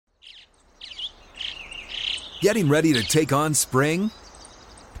Getting ready to take on spring?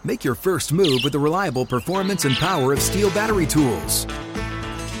 Make your first move with the reliable performance and power of Steel battery tools.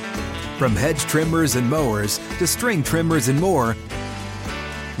 From hedge trimmers and mowers to string trimmers and more,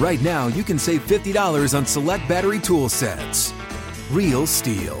 right now you can save $50 on select battery tool sets. Real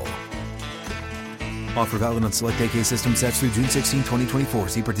Steel. Offer valid on select AK system sets through June 16, 2024.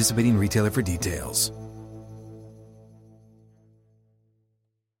 See participating retailer for details.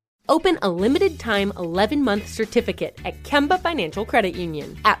 Open a limited-time 11-month certificate at Kemba Financial Credit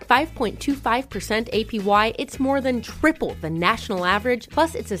Union. At 5.25% APY, it's more than triple the national average,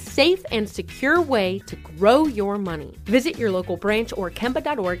 plus it's a safe and secure way to grow your money. Visit your local branch or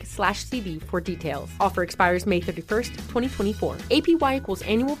kemba.org/CD for details. Offer expires May 31st, 2024. APY equals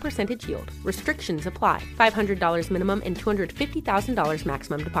annual percentage yield. Restrictions apply. $500 minimum and $250,000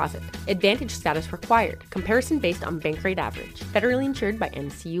 maximum deposit. Advantage status required. Comparison based on bank rate average. Federally insured by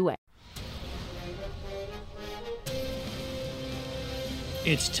NCUA.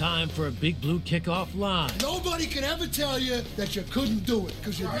 It's time for a Big Blue Kickoff Live. Nobody can ever tell you that you couldn't do it,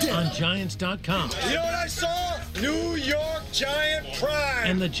 because you did. On Giants.com. You know what I saw? New York Giant pride.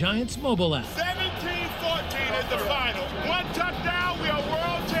 And the Giants mobile app. 17-14 is the final. One touchdown, we are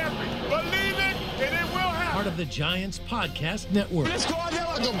world champions. Believe it, and it will happen. Part of the Giants Podcast Network. Let's go out there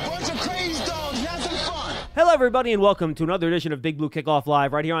like a bunch of crazy dogs. Have some fun. Hello, everybody, and welcome to another edition of Big Blue Kickoff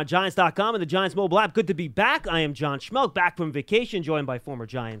Live right here on Giants.com and the Giants mobile app. Good to be back. I am John Schmelk, back from vacation, joined by former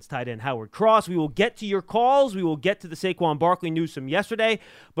Giants tight end Howard Cross. We will get to your calls. We will get to the Saquon Barkley news from yesterday.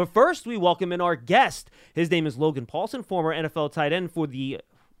 But first, we welcome in our guest. His name is Logan Paulsen, former NFL tight end for the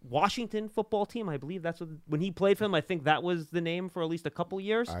Washington football team. I believe that's when he played for them. I think that was the name for at least a couple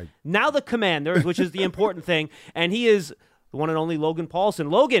years. Now the Commanders, which is the important thing. And he is the one and only Logan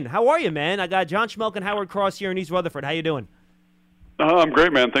Paulsen. Logan, how are you, man? I got John Schmelk and Howard Cross here in East Rutherford. How you doing? I'm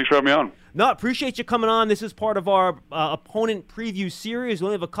great, man. Thanks for having me on. No, appreciate you coming on. This is part of our opponent preview series. We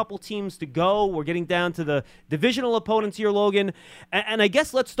only have a couple teams to go. We're getting down to the divisional opponents here, Logan. And I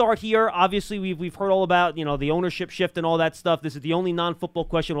guess let's start here. Obviously, we've heard all about, the ownership shift and all that stuff. This is the only non-football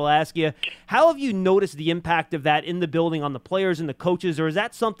question we'll ask you. How have you noticed the impact of that in the building on the players and the coaches, or is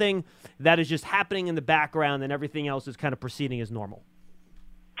that something that is just happening in the background and everything else is kind of proceeding as normal?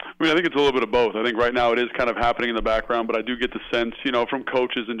 I mean, I think it's a little bit of both. I think right now it is kind of happening in the background, but I do get the sense, from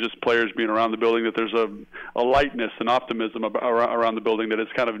coaches and just players being around the building that there's a lightness and optimism around the building that is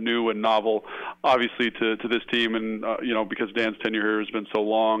kind of new and novel, obviously, to this team. And, because Dan's tenure here has been so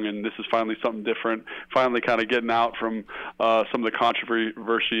long, and this is finally something different, finally kind of getting out from some of the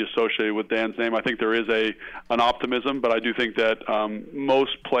controversy associated with Dan's name. I think there is an optimism, but I do think that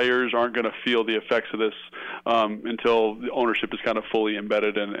most players aren't going to feel the effects of this until the ownership is kind of fully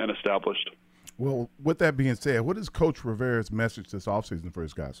embedded and established. Well, with that being said, what is Coach Rivera's message this offseason for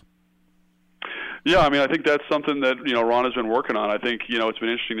his guys? Yeah, I mean, I think that's something that, Ron has been working on. I think, it's been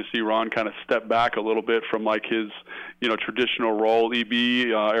interesting to see Ron kind of step back a little bit from like his, traditional role.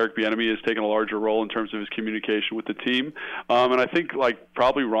 Eric Bieniemy has taken a larger role in terms of his communication with the team. And I think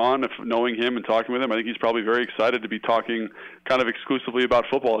probably Ron, if knowing him and talking with him, I think he's probably very excited to be talking kind of exclusively about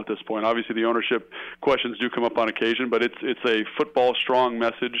football at this point. Obviously the ownership questions do come up on occasion, but it's a football strong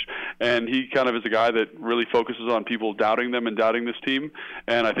message. And he kind of is a guy that really focuses on people doubting them and doubting this team.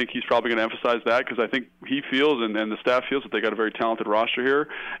 And I think he's probably going to emphasize that, because I think he feels and the staff feels that they got a very talented roster here,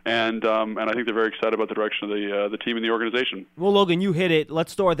 and I think they're very excited about the direction of the team and the organization. Well, Logan, you hit it.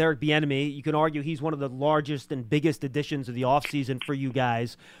 Let's start with Eric Bieniemy. You can argue he's one of the largest and biggest additions of the offseason for you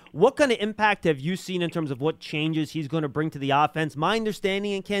guys. What kind of impact have you seen in terms of what changes he's going to bring to the offense? My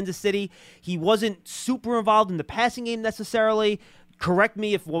understanding in Kansas City, he wasn't super involved in the passing game necessarily. Correct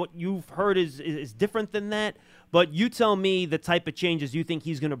me if what you've heard is different than that. But you tell me the type of changes you think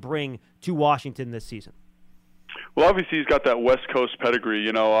he's going to bring to Washington this season. Well, obviously he's got that West Coast pedigree.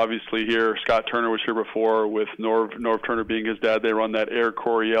 Obviously here, Scott Turner was here before with Norv Turner being his dad. They run that Air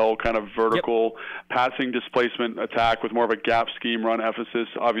Coryell kind of vertical passing displacement attack with more of a gap scheme run emphasis.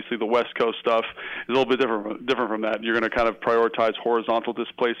 Obviously the West Coast stuff is a little bit different from that. You're going to kind of prioritize horizontal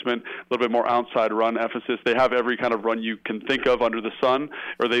displacement, a little bit more outside run emphasis. They have every kind of run you can think of under the sun,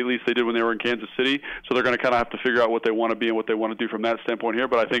 or at least they did when they were in Kansas City. So they're going to kind of have to figure out what they want to be and what they want to do from that standpoint here.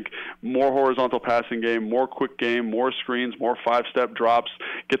 But I think more horizontal passing game, more quick game, more screens, more five-step drops,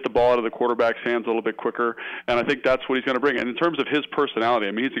 get the ball out of the quarterback's hands a little bit quicker, and I think that's what he's going to bring. And in terms of his personality,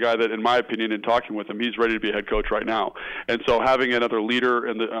 I mean, he's a guy that, in my opinion, in talking with him, he's ready to be a head coach right now. And so having another leader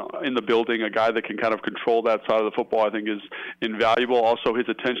in the building, a guy that can kind of control that side of the football, I think is invaluable. Also, his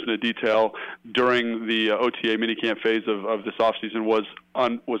attention to detail during the OTA minicamp phase of this offseason was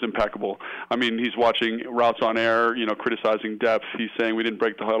was impeccable. I mean, he's watching routes on air, criticizing depth. He's saying we didn't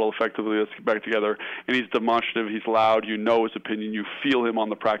break the huddle effectively. Let's get back together. And he's demonstrative. He's loud. You know his opinion. You feel him on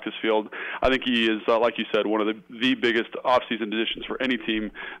the practice field. I think he is, like you said, one of the biggest offseason additions for any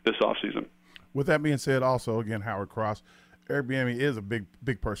team this offseason. With that being said, also, again, Howard Cross, Eric Bieniemy is a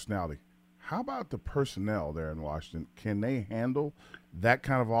big personality. How about the personnel there in Washington? Can they handle that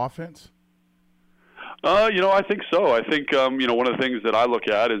kind of offense? I think so. I think, one of the things that I look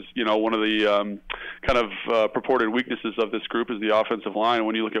at is, one of the purported weaknesses of this group is the offensive line.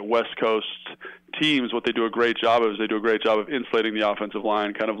 When you look at West Coast teams, what they do a great job of is they do a great job of insulating the offensive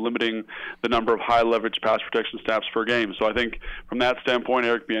line, kind of limiting the number of high-leverage pass protection snaps per game. So I think from that standpoint,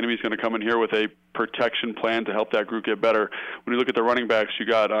 Eric Bieniemy is going to come in here with a protection plan to help that group get better. When you look at the running backs, you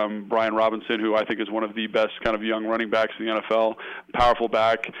got Brian Robinson, who I think is one of the best kind of young running backs in the NFL. Powerful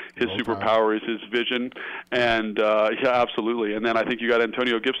back. His superpower is his vision. And, absolutely. And then I think you got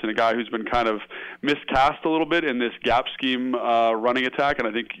Antonio Gibson, a guy who's been kind of miscast a little bit in this gap scheme running attack. And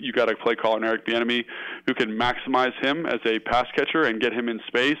I think you got a play caller in Eric Bieniemy who can maximize him as a pass catcher and get him in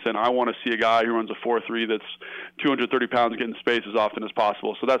space. And I want to see a guy who runs a 4.3 that's 230 pounds get in space as often as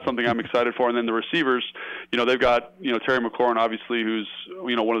possible. So that's something I'm excited for. And then the receivers, they've got, Terry McLaurin, obviously, who's,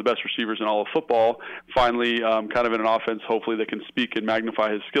 one of the best receivers in all of football, finally kind of in an offense, hopefully, that can speak and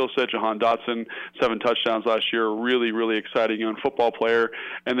magnify his skill set. Jahan Dotson, 7 touchdowns last year, really, really exciting young football player.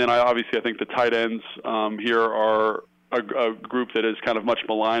 And then I think the tight ends here are a group that is kind of much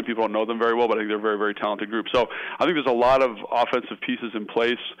maligned. People don't know them very well, but I think they're a very, very talented group. So I think there's a lot of offensive pieces in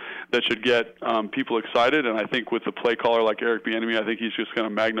place that should get people excited. And I think with a play caller like Eric Bieniemy, I think he's just going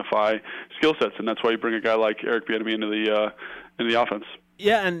to magnify skill sets, and that's why you bring a guy like Eric Bieniemy into the offense.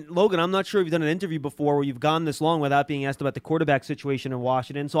 Yeah, and Logan, I'm not sure if you've done an interview before where you've gone this long without being asked about the quarterback situation in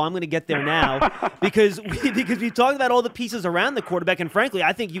Washington, so I'm going to get there now because we talked about all the pieces around the quarterback, and frankly,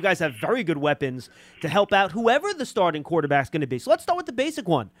 I think you guys have very good weapons to help out whoever the starting quarterback's going to be. So let's start with the basic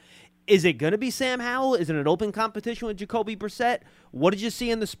one. Is it going to be Sam Howell? Is it an open competition with Jacoby Brissett? What did you see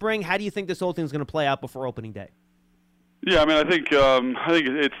in the spring? How do you think this whole thing's going to play out before opening day? Yeah, I mean, I think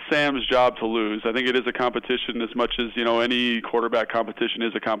it's Sam's job to lose. I think it is a competition as much as any quarterback competition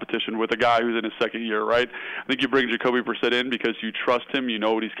is a competition with a guy who's in his second year, right? I think you bring Jacoby Brissett in because you trust him, you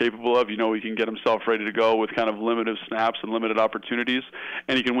know what he's capable of, you know he can get himself ready to go with kind of limited snaps and limited opportunities,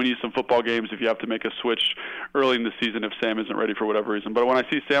 and he can win you some football games if you have to make a switch early in the season if Sam isn't ready for whatever reason. But when I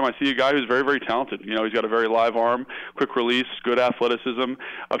see Sam, I see a guy who's very, very talented. He's got a very live arm, quick release, good athleticism,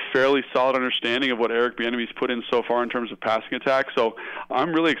 a fairly solid understanding of what Eric Bieniemy's put in so far in terms of passing attack. So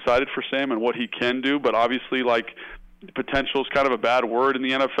I'm really excited for Sam and what he can do, but obviously, potential is kind of a bad word in the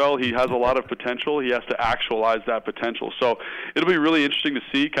NFL. He has a lot of potential. He has to actualize that potential. So it'll be really interesting to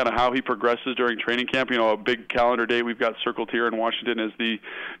see kind of how he progresses during training camp. A big calendar date we've got circled here in Washington is the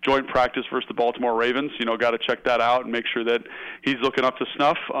joint practice versus the Baltimore Ravens. Got to check that out and make sure that he's looking up to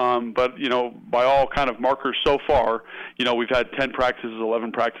snuff. But by all kind of markers so far, we've had 10 practices,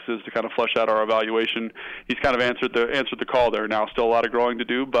 11 practices to kind of flesh out our evaluation. He's kind of answered the call there. Now, still a lot of growing to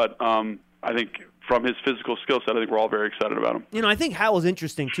do, but I think from his physical skill set, I think we're all very excited about him. I think Howell's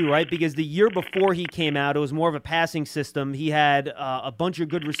interesting too, right? Because the year before he came out, it was more of a passing system. He had a bunch of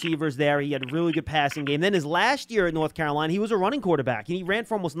good receivers there. He had a really good passing game. Then his last year at North Carolina, he was a running quarterback, and he ran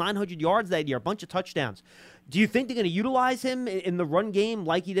for almost 900 yards that year, a bunch of touchdowns. Do you think they're going to utilize him in the run game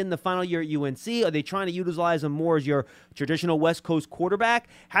like he did in the final year at UNC? Are they trying to utilize him more as your traditional West Coast quarterback?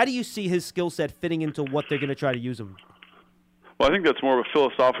 How do you see his skill set fitting into what they're going to try to use him? Well, I think that's more of a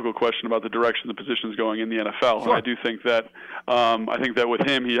philosophical question about the direction the position's going in the NFL. Sure. And I do think that with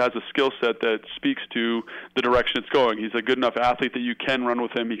him, he has a skill set that speaks to the direction it's going. He's a good enough athlete that you can run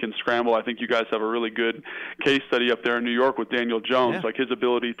with him. He can scramble. I think you guys have a really good case study up there in New York with Daniel Jones, like his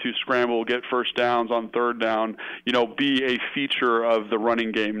ability to scramble, get first downs on third down, be a feature of the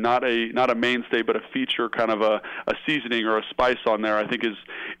running game, not a mainstay, but a feature, kind of a seasoning or a spice on there. I think is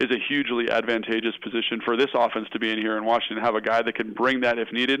a hugely advantageous position for this offense to be in here in Washington. Have a guy that can bring that if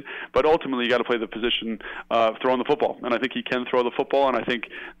needed, but ultimately you got to play the position throwing the football, and I think he can throw the football, and I think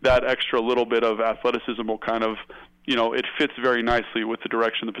that extra little bit of athleticism will kind of, it fits very nicely with the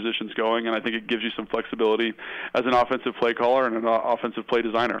direction the position's going, and I think it gives you some flexibility as an offensive play caller and an offensive play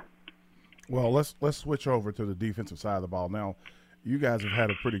designer. Well, let's switch over to the defensive side of the ball now. You guys have had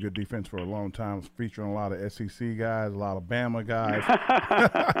a pretty good defense for a long time, featuring a lot of SEC guys, a lot of Bama guys.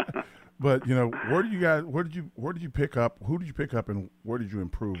 But where did you pick up? Who did you pick up, and where did you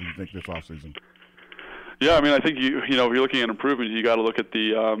improve? You think this offseason? Yeah, I mean, I think if you're looking at improvement, you got to look at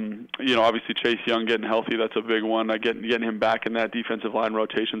the obviously Chase Young getting healthy. That's a big one. Getting him back in that defensive line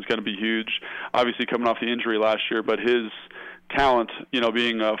rotation is going to be huge. Obviously coming off the injury last year, but his talent,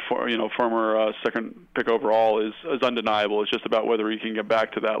 being a former second pick overall is undeniable. It's just about whether he can get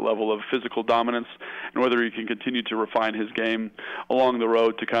back to that level of physical dominance and whether he can continue to refine his game along the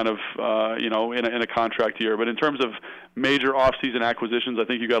road to kind of, in a contract year. But in terms of major off-season acquisitions, I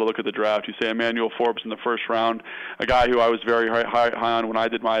think you got to look at the draft. You say Emmanuel Forbes in the first round, a guy who I was very high on when I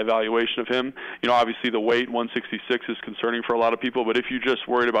did my evaluation of him. Obviously the weight, 166, is concerning for a lot of people, but if you're just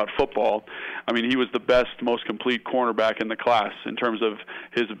worried about football, I mean, he was the best, most complete cornerback in the class in terms of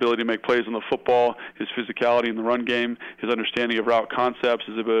his ability to make plays on the football, his physicality in the run game, his understanding of route concepts,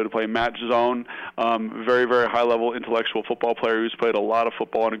 his ability to play match zone. Very, very high-level intellectual football player who's played a lot of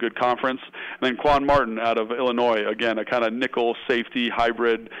football in a good conference. And then Quan Martin out of Illinois, again, a kind of nickel safety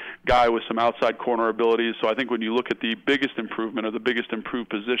hybrid guy with some outside corner abilities. So I think when you look at the biggest improvement or the biggest improved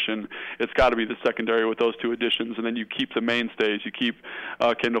position, it's got to be the secondary with those two additions. And then you keep the mainstays. You keep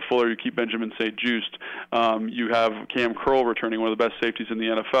Kendall Fuller. You keep Benjamin St-Juste. You have Cam Curl returning, one of the best safeties in the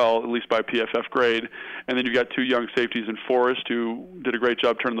NFL, at least by PFF grade. And then you've got two young safeties in Forrest, who did a great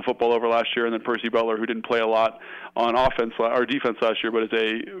job turning the football over last year, and then Percy Butler, who didn't play a lot on offense or defense last year, but is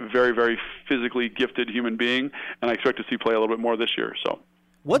a very, very physically gifted human being, and I expect to see play a little bit more this year. So,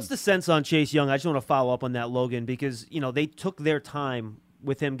 what's the sense on Chase Young? I just want to follow up on that, Logan, because they took their time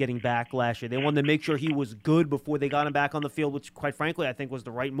with him getting back last year. They wanted to make sure he was good before they got him back on the field, which, quite frankly, I think was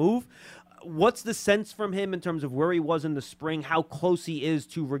the right move. What's the sense from him in terms of where he was in the spring, how close he is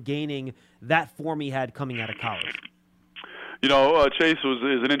to regaining that form he had coming out of college? Chase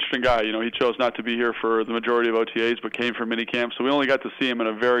is an interesting guy. He chose not to be here for the majority of OTAs, but came from minicamp, so we only got to see him in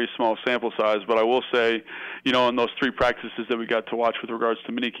a very small sample size. But I will say, in those three practices that we got to watch with regards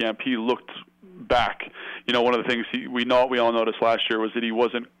to minicamp, he looked back. One of the things we all noticed last year was that he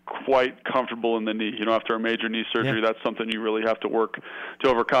wasn't quite comfortable in the knee. After a major knee surgery, That's something you really have to work to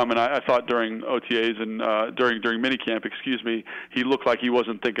overcome. And I thought during OTAs and during minicamp, he looked like he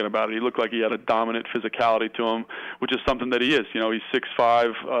wasn't thinking about it. He looked like he had a dominant physicality to him, which is something that he is. He's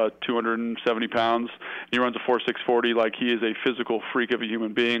 6'5", 270 pounds. He runs a 4.6 40. Like, he is a physical freak of a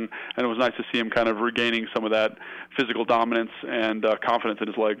human being, and it was nice to see him kind of regaining some of that physical dominance and confidence in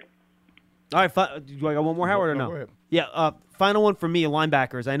his leg. All right, do I got one more, Howard, or no? Go ahead. Yeah, final one for me,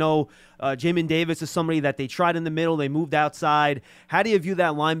 linebackers. I know Jamin Davis is somebody that they tried in the middle, they moved outside. How do you view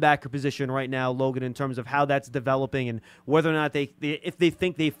that linebacker position right now, Logan, in terms of how that's developing and whether or not if they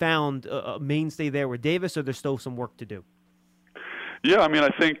think they found a mainstay there with Davis, or there's still some work to do? Yeah, I mean, I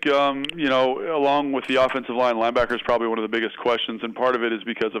think, along with the offensive line, linebacker is probably one of the biggest questions, and part of it is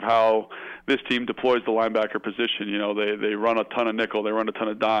because of how this team deploys the linebacker position. They run a ton of nickel, they run a ton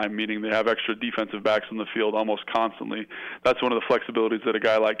of dime, meaning they have extra defensive backs on the field almost constantly. That's one of the flexibilities that a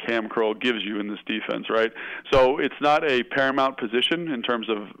guy like Cam Curl gives you in this defense, right? So it's not a paramount position in terms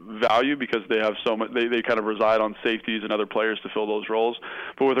of value because they have so much. They kind of reside on safeties and other players to fill those roles.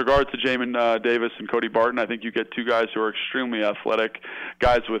 But with regards to Jamin Davis and Cody Barton, I think you get two guys who are extremely athletic,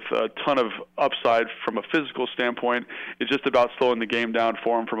 guys with a ton of upside from a physical standpoint. It's just about slowing the game down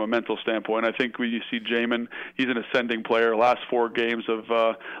for him from a mental standpoint. I think when you see Jamin, he's an ascending player. Last 4 games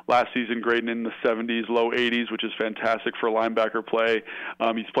of last season grading in the 70s, low 80s, which is fantastic for linebacker play.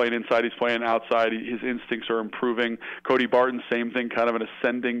 He's playing inside, he's playing outside. His instincts are improving. Cody Barton, same thing, kind of an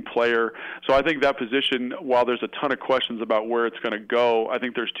ascending player. So I think that position, while there's a ton of questions about where it's going to go, I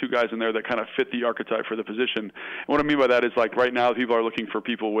think there's two guys in there that kind of fit the archetype for the position. And what I mean by that is, like, right now people are looking for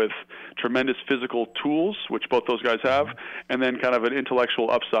people with tremendous physical tools, which both those guys have, and then kind of an intellectual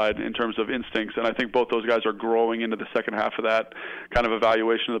upside in terms of instincts. And I think both those guys are growing into the second half of that kind of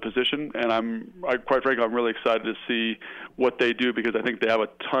evaluation of the position. And quite frankly, I'm really excited to see what they do because I think they have a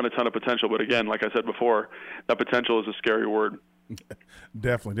ton of potential. But again, like I said before, that potential is a scary word.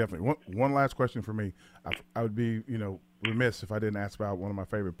 Definitely. One last question for me. I would be, remiss if I didn't ask about one of my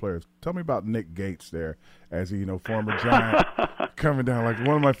favorite players. Tell me about Nick Gates there, as a former Giant, coming down, like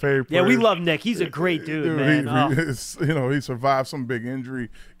one of my favorite players. Yeah, we love Nick. He's a great dude, man. He survived some big injury,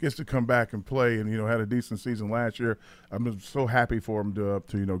 gets to come back and play, and had a decent season last year. I'm so happy for him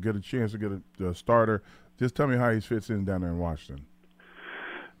to get a chance to get a starter. Just tell me how he fits in down there in Washington.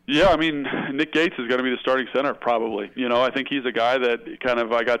 Yeah, I mean, Nick Gates is going to be the starting center probably. I think he's a guy that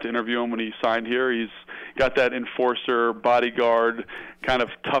I got to interview him when he signed here. He's got that enforcer, bodyguard, kind of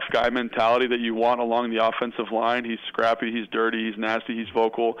tough guy mentality that you want along the offensive line. He's scrappy, he's dirty, he's nasty, he's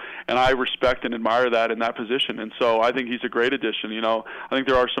vocal, and I respect and admire that in that position. And so I think he's a great addition. I think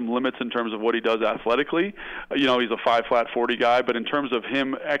there are some limits in terms of what he does athletically. He's a 5 40 guy, but in terms of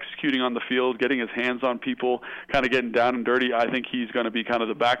him executing on the field, getting his hands on people, kind of getting down and dirty, I think he's going to be kind of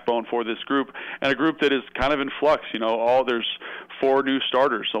the back backbone for this group, and a group that is kind of in flux. There's 4 new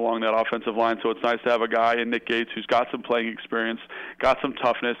starters along that offensive line, so it's nice to have a guy in Nick Gates who's got some playing experience, got some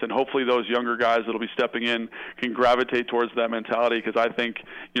toughness, and hopefully those younger guys that'll be stepping in can gravitate towards that mentality, because I think,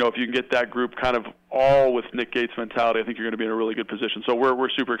 if you can get that group kind of all with Nick Gates' mentality, I think you're going to be in a really good position. So we're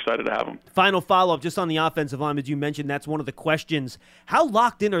super excited to have him. Final follow-up just on the offensive line, as you mentioned, that's one of the questions. How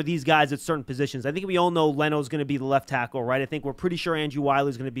locked in are these guys at certain positions? I think we all know Leno's going to be the left tackle, right? I think we're pretty sure Andrew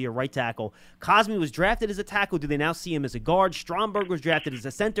Wiley's going to be a right tackle. Cosme was drafted as a tackle. Do they now see him as a guard? Stromberg was drafted as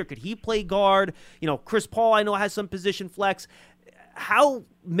a center. Could he play guard? Chris Paul, I know, has some position flex. How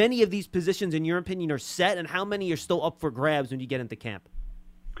many of these positions, in your opinion, are set, and how many are still up for grabs when you get into camp?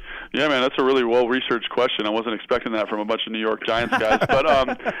 Yeah, man, that's a really well-researched question. I wasn't expecting that from a bunch of New York Giants guys. But,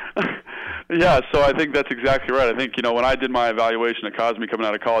 yeah, so I think that's exactly right. I think, when I did my evaluation of Cosme coming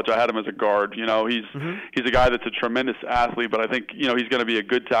out of college, I had him as a guard. He's a guy that's a tremendous athlete, but I think, he's going to be a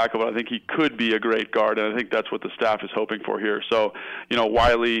good tackle, but I think he could be a great guard, and I think that's what the staff is hoping for here. So,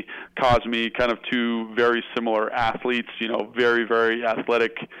 Wiley, Cosme, kind of 2 very similar athletes, very, very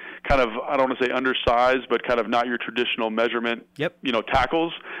athletic, kind of, I don't want to say undersized, but kind of not your traditional measurement,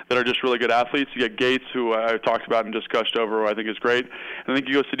 tackles that are just really good athletes. You get Gates, who I talked about and just gushed over, who I think is great. And I think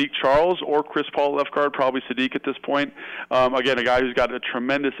you go Sadiq Charles or Chris Paul left guard, probably Sadiq at this point. Again, a guy who's got a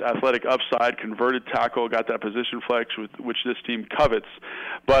tremendous athletic upside, converted tackle, got that position flex, which this team covets.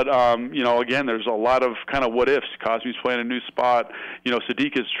 But, again, there's a lot of kind of what-ifs. Cosme's playing a new spot.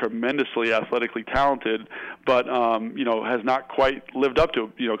 Sadiq is tremendously athletically talented, but, has not quite lived up to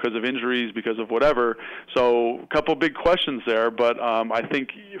it, because of injuries, because of whatever. So a couple big questions there, but I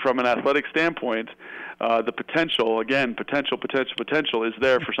think from an athletic standpoint, the potential is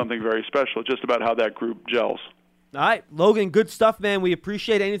there for something very special, just about how that group gels. All right, Logan, good stuff, man. We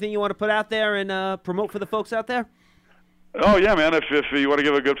appreciate anything you want to put out there and promote for the folks out there. Oh, yeah, man. If you want to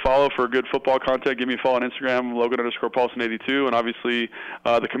give a good follow for good football content, give me a follow on Instagram, Logan_Paulson82, and obviously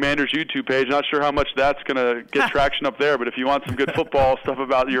the Commanders YouTube page. Not sure how much that's going to get traction up there, but if you want some good football stuff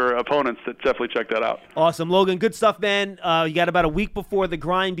about your opponents, definitely check that out. Awesome. Logan, good stuff, man. You got about a week before the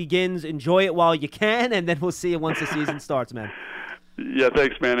grind begins. Enjoy it while you can, and then we'll see you once the season starts, man. Yeah,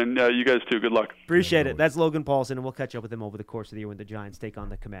 thanks, man, and you guys too. Good luck. Appreciate it. That's Logan Paulson, and we'll catch up with him over the course of the year when the Giants take on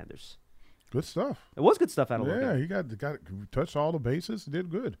the Commanders. Good stuff. It was good stuff out of Logan. Yeah, he got touched all the bases. Did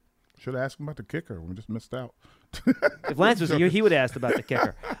good. Should have asked him about the kicker. We just missed out. If Lance was here, he would have asked about the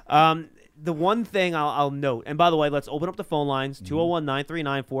kicker. The one thing I'll note, and by the way, let's open up the phone lines,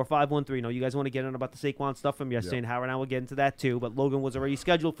 201-939-4513. You guys want to get in about the Saquon stuff from yesterday, and Howard and I will get into that too, but Logan was already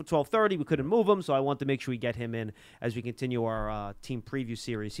scheduled for 12:30. We couldn't move him, so I want to make sure we get him in as we continue our team preview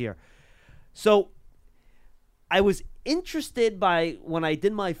series here. So I was interested by when I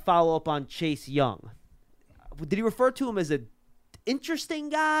did my follow-up on Chase Young. Did he refer to him as an interesting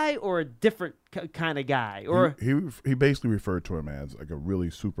guy or a different kind of guy? Or he basically referred to him as like a really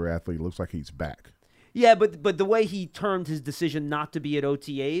super athlete. Looks like he's back. Yeah, but the way he termed his decision not to be at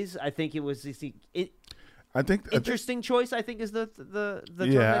OTAs, I think it was interesting choice. I think is the term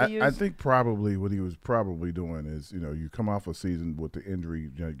that he used. I think probably what he was probably doing is you come off a season with the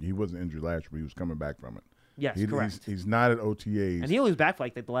injury. He wasn't injured last year, but he was coming back from it. Yes, correct. He's not at OTAs. And he only was back for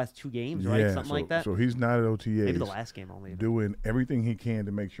like the last 2 games, right? Something like that. So he's not at OTAs. Maybe the last game only. Doing everything he can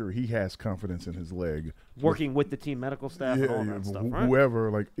to make sure he has confidence in his leg. Working with the team medical staff and all that stuff, right? Whoever,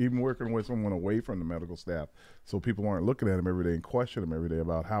 like even working with someone away from the medical staff, so people aren't looking at him every day and question him every day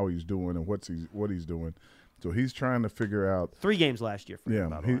about how he's doing and what he's doing. So he's trying to figure out 3 games last year for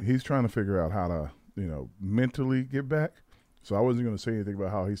him. He's trying to figure out how to mentally get back. So I wasn't going to say anything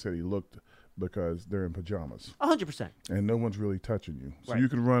about how he said he looked, because they're in pajamas. 100%. And no one's really touching you. So right. You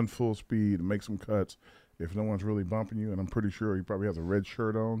can run full speed and make some cuts if no one's really bumping you. And I'm pretty sure he probably has a red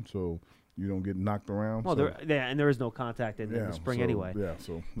shirt on, so you don't get knocked around. Well, and there is no contact in the spring anyway. Yeah,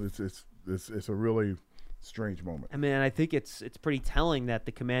 so it's a really strange moment. I mean, I think it's pretty telling that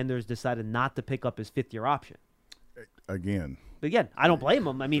the Commanders decided not to pick up his 5th-year option. Again, I don't blame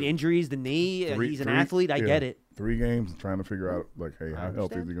him. I mean, injuries, the knee, he's an athlete. I get it. 3 games trying to figure out, like, hey, how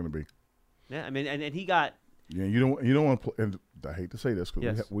healthy is he going to be? Yeah, I mean, and he got. Yeah, you don't want to play. And I hate to say this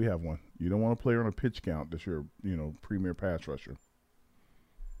because we have one. You don't want to play on a pitch count that's your premier pass rusher.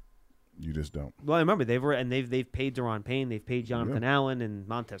 You just don't. Well, I remember they've paid Deron Payne, they've paid Jonathan Allen, and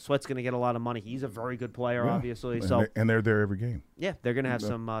Montez Sweat's going to get a lot of money. He's a very good player, obviously. And they're there every game. Yeah, they're going to have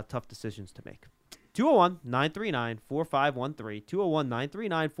some tough decisions to make. 201-939-4513.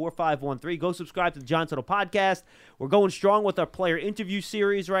 201-939-4513. Go subscribe to the John Tuttle Podcast. We're going strong with our player interview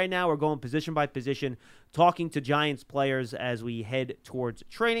series right now. We're going position by position talking to Giants players as we head towards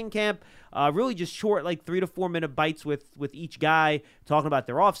training camp. Really just short, like 3 to 4 minute bites with each guy, talking about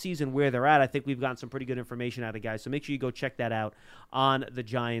their offseason, where they're at. I think we've gotten some pretty good information out of guys, so make sure you go check that out on the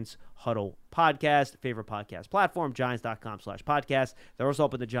Giants Huddle podcast, favorite podcast platform, giants.com/podcast. They're also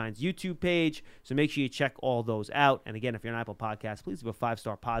up on the Giants YouTube page, so make sure you check all those out. And again, if you're an Apple Podcast, please leave a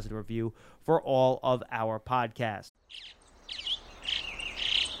 5-star positive review for all of our podcasts.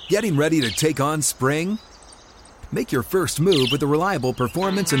 Getting ready to take on spring? Make your first move with the reliable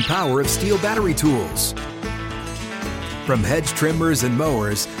performance and power of Steel battery tools. From hedge trimmers and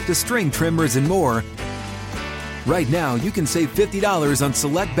mowers to string trimmers and more, right now you can save $50 on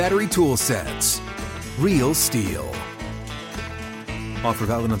select battery tool sets. Real Steel. Offer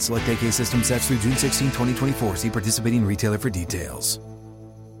valid on select AK system sets through June 16, 2024. See participating retailer for details.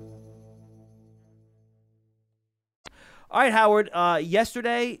 All right, Howard.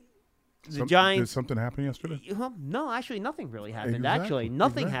 Yesterday, the Giants. Did something happen yesterday? Well, no, actually, nothing really happened. Exactly. Actually,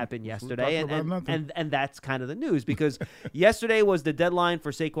 nothing happened yesterday, and that's kind of the news because yesterday was the deadline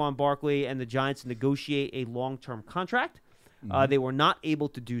for Saquon Barkley and the Giants to negotiate a long-term contract. They were not able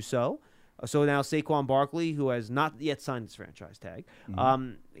to do so. So now Saquon Barkley, who has not yet signed his franchise tag,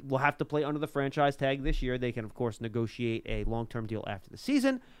 will have to play under the franchise tag this year. They can, of course, negotiate a long-term deal after the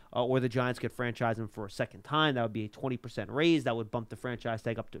season, or the Giants could franchise him for a second time. That would be a 20% raise. That would bump the franchise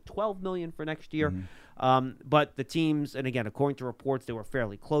tag up to $12 million for next year. But the teams, and again, according to reports, they were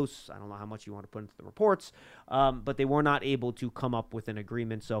fairly close. I don't know how much you want to put into the reports, but they were not able to come up with an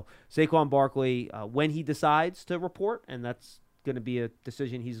agreement. So Saquon Barkley, when he decides to report, and that's going to be a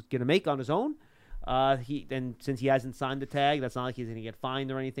decision he's going to make on his own. Since he hasn't signed the tag, that's not like he's going to get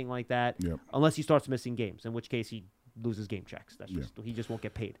fined or anything like that, unless he starts missing games, in which case he loses game checks. That's he just won't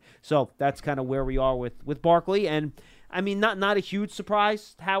get paid. So that's kind of where we are with Barkley. And I mean, not a huge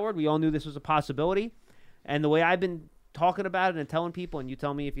surprise, Howard. We all knew this was a possibility. And the way I've been talking about it and telling people, and you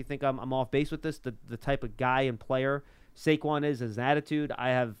tell me if you think I'm off base with this, the type of guy and player Saquon is, his attitude, I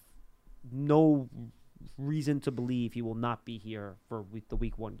have no reason to believe he will not be here for the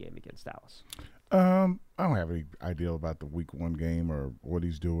Week 1 game against Dallas. I don't have any idea about the Week 1 game or what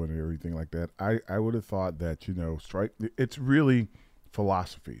he's doing or everything like that. I would have thought that, it's really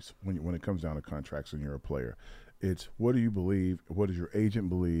philosophies when it comes down to contracts and you're a player. It's what do you believe, what does your agent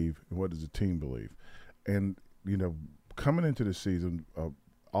believe, and what does the team believe? And, coming into the season,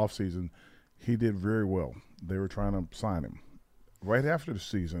 off season, he did very well. They were trying to sign him. Right after the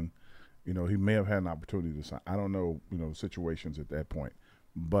season, he may have had an opportunity to sign. I don't know, situations at that point.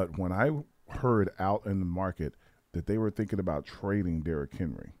 But when I heard out in the market that they were thinking about trading Derrick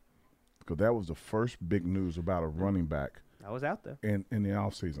Henry, because that was the first big news about a running back. I was out there. In the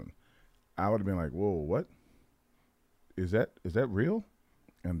offseason. I would have been like, whoa, what? Is that real?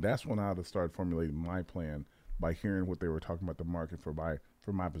 And that's when I would have started formulating my plan by hearing what they were talking about the market for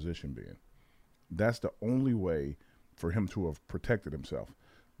my position being. That's the only way for him to have protected himself.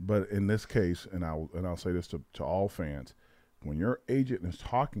 But in this case, and I'll say this to all fans, when your agent is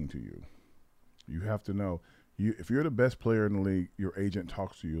talking to you, you have to know, if you're the best player in the league, your agent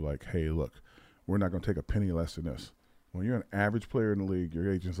talks to you like, hey, look, we're not going to take a penny less than this. When you're an average player in the league,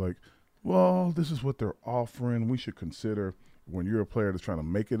 your agent's like, well, this is what they're offering. We should consider. When you're a player that's trying to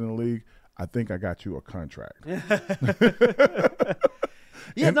make it in the league, I think I got you a contract.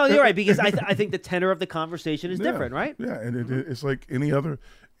 Yeah, no, you're right, because I think the tenor of the conversation is different, right? Yeah, and it's like any other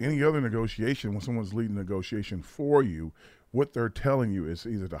negotiation. When someone's leading a negotiation for you, what they're telling you is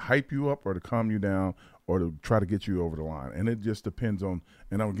either to hype you up or to calm you down or to try to get you over the line. And it just depends on,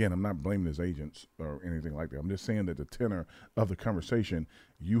 and again, I'm not blaming his agents or anything like that. I'm just saying that the tenor of the conversation,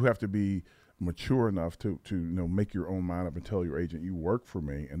 you have to be mature enough to make your own mind up and tell your agent, you work for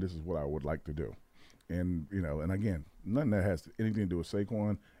me, and this is what I would like to do. And, and again, nothing that has anything to do with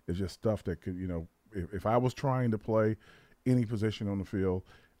Saquon. It's just stuff that could, if I was trying to play any position on the field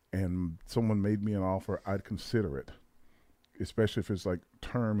and someone made me an offer, I'd consider it, especially if it's like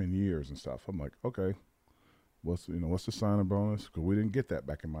term and years and stuff. I'm like, okay, what's the signing bonus? Because we didn't get that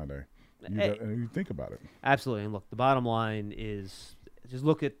back in my day. And you think about it. Absolutely. And look, the bottom line is just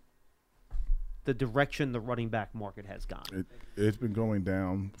look at the direction the running back market has gone. It's been going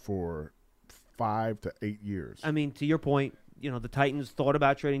down for 5 to 8 years. I mean, to your point, the Titans thought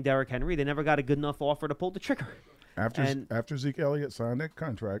about trading Derrick Henry. They never got a good enough offer to pull the trigger. After Zeke Elliott signed that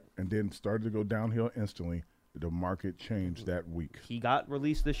contract and then started to go downhill instantly, the market changed that week. He got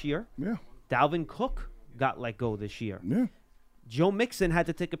released this year. Yeah. Dalvin Cook got let go this year. Yeah. Joe Mixon had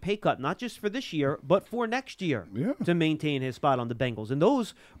to take a pay cut, not just for this year, but for next year to maintain his spot on the Bengals. And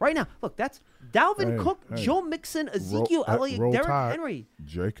those, right now, look, that's Dalvin Cook, Joe Mixon, Ezekiel Elliott, Derrick Henry.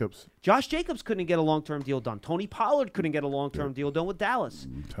 Josh Jacobs couldn't get a long-term deal done. Tony Pollard couldn't get a long-term deal done with Dallas.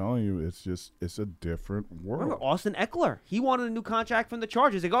 I'm telling you, it's a different world. Remember, Austin Eckler, he wanted a new contract from the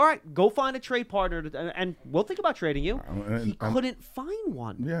Chargers. They go, all right, go find a trade partner, and we'll think about trading you. He couldn't find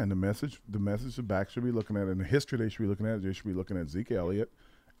one. Yeah, and the message the back should be looking at, and the history they should be looking at, they should be looking at Zeke Elliott,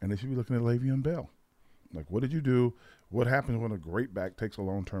 and they should be looking at Le'Veon Bell. Like, what did you do? What happens when a great back takes a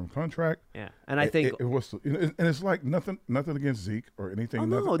long-term contract? Yeah, and I think it was, and it's like nothing against Zeke or anything.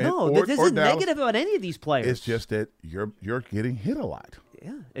 Oh, no, this isn't negative about any of these players. It's just that you're getting hit a lot.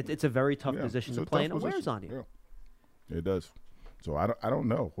 Yeah, it's a very tough position to play, and it wears on you. Yeah. It does. So I don't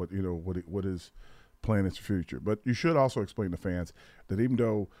know what is plan its future, but you should also explain to fans that even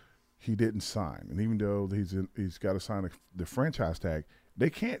though he didn't sign, and even though he's got to sign the franchise tag, they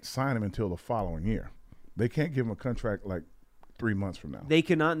can't sign him until the following year. They can't give him a contract like 3 months from now. They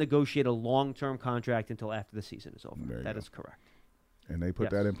cannot negotiate a long-term contract until after the season is over. That is correct. And they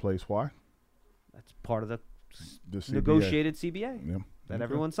put that in place. Why? That's part of the CBA. Negotiated CBA that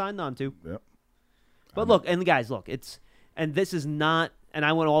everyone signed on to. Yep. But look, and guys, look, this is not, and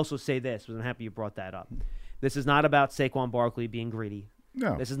I want to also say this, because I'm happy you brought that up. This is not about Saquon Barkley being greedy.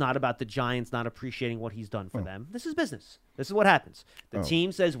 No. This is not about the Giants not appreciating what he's done for them. This is business. This is what happens. The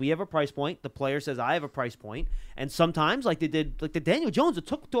team says we have a price point. The player says I have a price point. And sometimes, like they did, like the Daniel Jones, it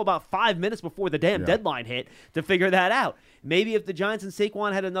took to about 5 minutes before the damn deadline hit to figure that out. Maybe if the Giants and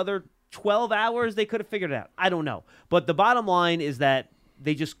Saquon had another 12 hours, they could have figured it out. I don't know. But the bottom line is that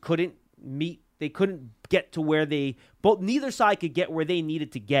they just couldn't meet. They couldn't get to where neither side could get where they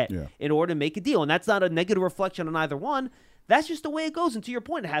needed to get in order to make a deal. And that's not a negative reflection on either one. That's just the way it goes. And to your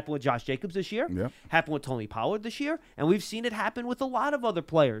point, it happened with Josh Jacobs this year. Happened with Tony Pollard this year. And we've seen it happen with a lot of other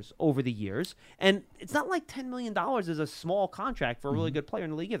players over the years. And it's not like $10 million is a small contract for a really good player in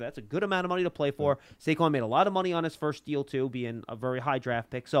the league either. That's a good amount of money to play for. Saquon made a lot of money on his first deal, too, being a very high draft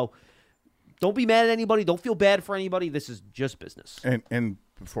pick. So don't be mad at anybody. Don't feel bad for anybody. This is just business. And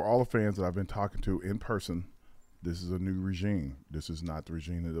for all the fans that I've been talking to in person, this is a new regime. This is not the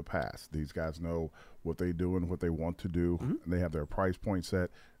regime of the past. These guys know what they do and what they want to do. And they have their price point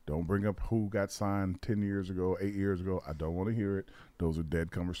set. Don't bring up who got signed 10 years ago, 8 years ago. I don't want to hear it. Those are dead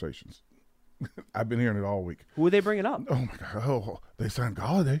conversations. I've been hearing it all week. Who are they bringing up? Oh, my God. Oh, they signed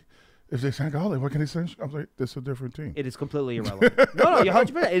Galladay. If they signed Galladay, what can they sign? I'm like, this is a different team. It is completely irrelevant. No, you're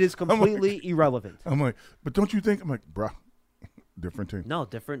 100%. It is completely irrelevant. I'm like, but don't you think? I'm like, bruh. Different team. No,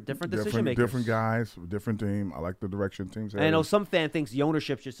 different decision makers. Different guys, different team. I like the direction teams. And I know some fan thinks the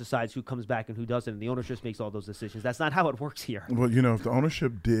ownership just decides who comes back and who doesn't, and the ownership makes all those decisions. That's not how it works here. Well, if the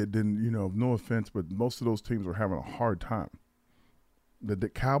ownership did, then, no offense, but most of those teams are having a hard time. The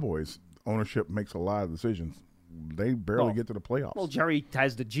Cowboys ownership makes a lot of decisions. They barely get to the playoffs. Well, Jerry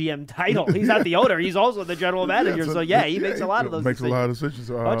has the GM title. He's not the owner. He's also the general manager. He makes a lot of those decisions. Makes a lot of decisions.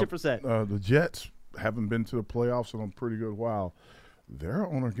 100%. The Jets haven't been to the playoffs in a pretty good while. Their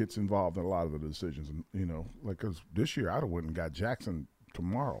owner gets involved in a lot of the decisions, because this year I'd have went and got Jackson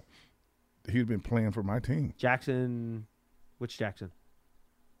tomorrow. He'd been playing for my team. Jackson, which Jackson?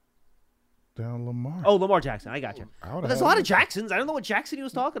 Down Lamar. Oh, Lamar Jackson. I got you. Well, there's a lot of Jacksons. I don't know what Jackson he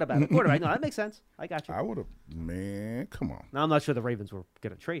was talking about. Quarterback. No, that makes sense. I got you. I would have. Man, come on. Now I'm not sure the Ravens were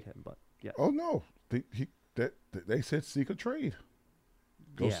going to trade him, but yes. Oh no, they said seek a trade.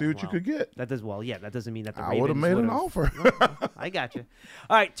 Go see what you could get. That does That doesn't mean that the I Ravens would have made an offer. I got you.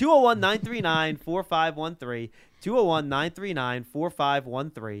 All right, 201-939-4513.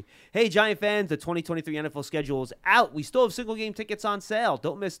 201-939-4513. Hey, Giant fans, the 2023 NFL schedule is out. We still have single-game tickets on sale.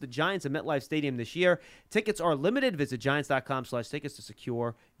 Don't miss the Giants at MetLife Stadium this year. Tickets are limited. Visit Giants.com/tickets to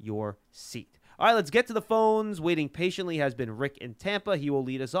secure your seat. All right, let's get to the phones. Waiting patiently has been Rick in Tampa. He will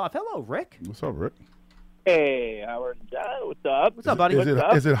lead us off. Hello, Rick. What's up, Rick? Hey, Howard and John, what's up? What's up, buddy?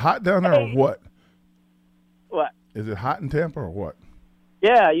 Is it hot down there or what? What? Is it hot in Tampa or what?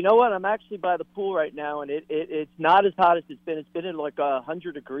 Yeah, you know what? I'm actually by the pool right now, and it's not as hot as it's been. It's been in like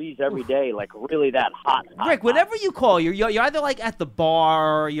 100 degrees every day, like really that hot. Rick, whenever you call, you're either like at the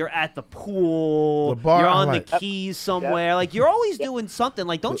bar, you're at the pool, you're on the Keys somewhere. Yep. Like you're always doing something.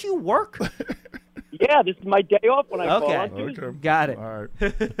 Like, don't you work? Yeah, this is my day off when I call. Okay. Got it. All right.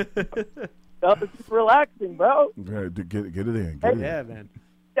 It's just relaxing, bro. Yeah, get it in. Yeah, man.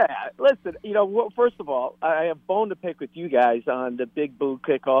 Yeah, listen, first of all, I have bone to pick with you guys on the Big Blue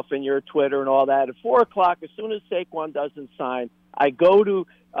Kickoff and your Twitter and all that. At 4 o'clock, as soon as Saquon doesn't sign, I go to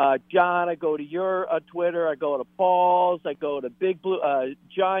John, I go to your Twitter, I go to Paul's, I go to Big Blue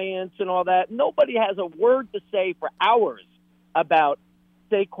Giants and all that. Nobody has a word to say for hours. about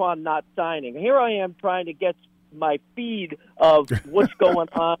Saquon not signing. Here I am trying to get my feed of what's going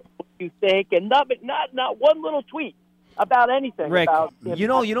on, what you think, and not one little tweet about anything. Rick, about you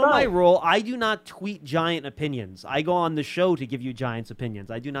know my rule. I do not tweet Giant opinions. I go on the show to give you Giants opinions.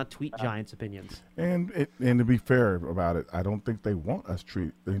 I do not tweet Giants opinions. And to be fair about it, I don't think they want us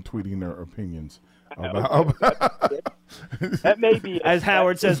tweeting their opinions. That may be as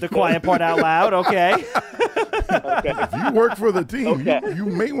Howard says the quiet part out loud. Okay. If you work for the team, you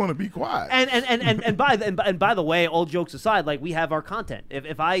may want to be quiet. And by the way, all jokes aside, like, we have our content.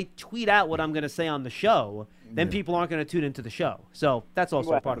 If I tweet out what I'm going to say on the show, then people aren't going to tune into the show. So that's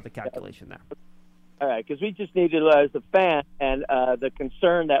also part of the calculation there. All right, because we just needed, as a fan, and the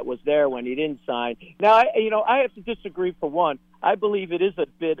concern that was there when he didn't sign. Now, I have to disagree for one. I believe it is a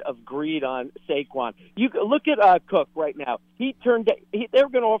bit of greed on Saquon. You look at Cook right now. They were going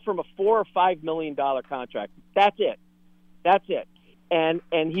to offer him a $4 or $5 million contract. That's it. And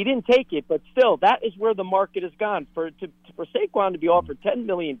he didn't take it, but still, that is where the market has gone. For Saquon to be offered $10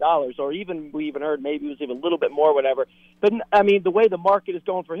 million, or we even heard maybe it was even a little bit more, whatever. But, I mean, the way the market is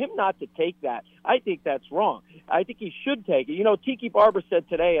going, for him not to take that, I think that's wrong. I think he should take it. Tiki Barber said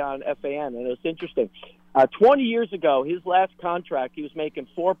today on FAN, and it was interesting, 20 years ago, his last contract, he was making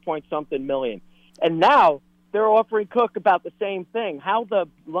 $4-point-something million. And now they're offering Cook about the same thing. How the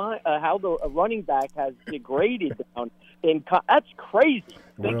running back has degraded down. That's crazy.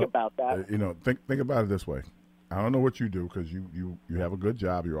 Think about that. Think about it this way. I don't know what you do because you have a good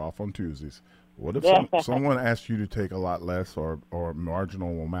job. You're off on Tuesdays. What if someone asks you to take a lot less or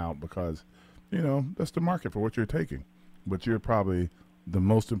marginal amount because, that's the market for what you're taking. But you're probably the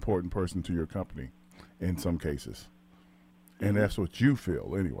most important person to your company in some cases. And that's what you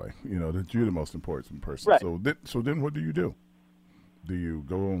feel anyway, that you're the most important person. Right. So then what do you do? Do you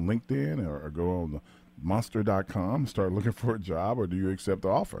go on LinkedIn or go on the Monster.com and start looking for a job, or do you accept the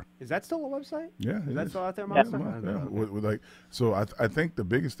offer? Is that still a website? Yeah. Is that still out there, Monster? Yeah. I think the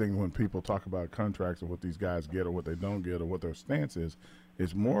biggest thing when people talk about contracts and what these guys get or what they don't get or what their stance is,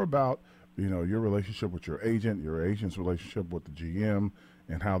 it's more about, your relationship with your agent, your agent's relationship with the GM,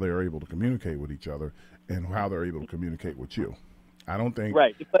 and how they're able to communicate with each other and how they're able to communicate with you. I don't think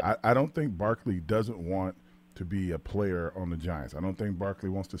I don't think Barkley doesn't want to be a player on the Giants. I don't think Barkley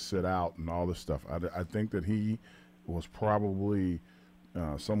wants to sit out and all this stuff. I think that he was probably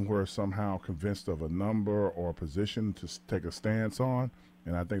somehow convinced of a number or a position to take a stance on,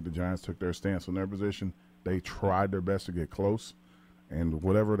 and I think the Giants took their stance on their position. They tried their best to get close, and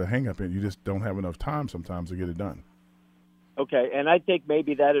whatever the hang-up is, you just don't have enough time sometimes to get it done. Okay, and I think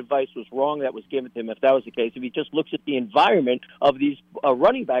maybe that advice was wrong that was given to him, if that was the case. If he just looks at the environment of these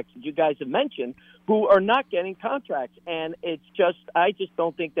running backs that you guys have mentioned who are not getting contracts, and I just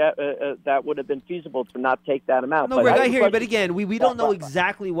don't think that that would have been feasible to not take that amount. No, Rick, I hear you, but again, we don't know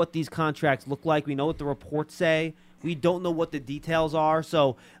exactly what these contracts look like. We know what the reports say. We don't know what the details are.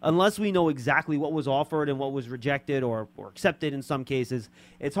 So unless we know exactly what was offered and what was rejected or accepted in some cases,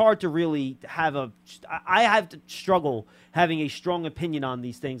 it's hard to really I have to struggle having a strong opinion on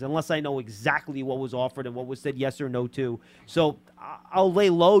these things unless I know exactly what was offered and what was said yes or no to. So I'll lay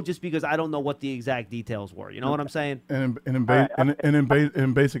low just because I don't know what the exact details were. You know what I'm saying? And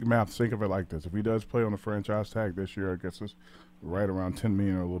in basic math, think of it like this. If he does play on the franchise tag this year, I guess it's right around $10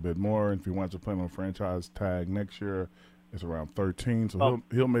 million or a little bit more. And if he wants to play on a franchise tag next year, it's around 13. So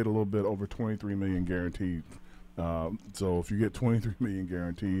he'll make a little bit over $23 million guaranteed. So if you get $23 million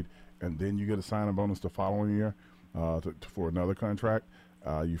guaranteed, and then you get a signing bonus the following year for another contract,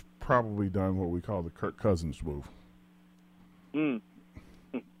 you've probably done what we call the Kirk Cousins move.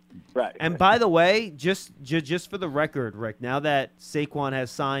 Right. And by the way, just for the record, Rick, now that Saquon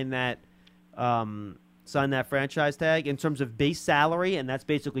has signed that franchise tag in terms of base salary, and that's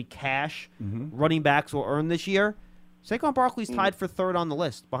basically cash running backs will earn this year, Saquon Barkley's tied for third on the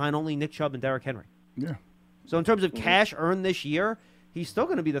list behind only Nick Chubb and Derrick Henry. Yeah. So in terms of cash earned this year, he's still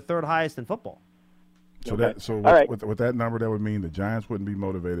going to be the third highest in football. So with that number, that would mean the Giants wouldn't be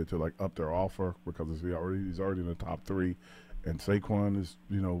motivated to up their offer because he's already in the top three, and Saquon is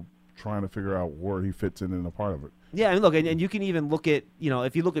trying to figure out where he fits in a part of it. Yeah, I mean, look, and you can even look at,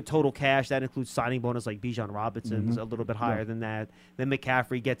 if you look at total cash, that includes signing bonus like Bijan Robinson's a little bit higher than that. Then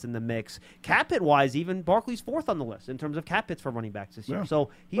McCaffrey gets in the mix. Cap hit-wise, even Barkley's fourth on the list in terms of cap hits for running backs this year. So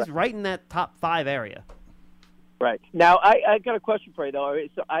he's right in that top 5 area. Right. Now, I got a question for you, though.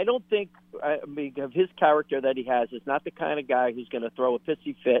 So I don't think, of his character that he has, is not the kind of guy who's going to throw a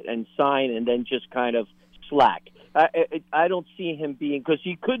pissy fit and sign and then just kind of slack. I don't see him being, because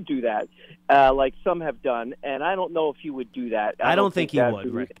he could do that, like some have done, and I don't know if he would do that. I don't think he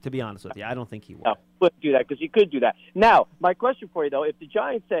would, Rick, to be honest with you. I don't think he would. No, he wouldn't do that because he could do that. Now, my question for you, though, if the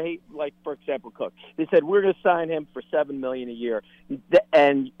Giants say, hey, like, for example, Cook, they said, we're going to sign him for $7 million a year,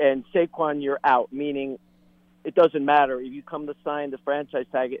 and Saquon, you're out, meaning it doesn't matter if you come to sign the franchise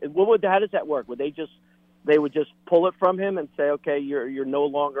tag. How does that work? They would just pull it from him and say, okay, you're no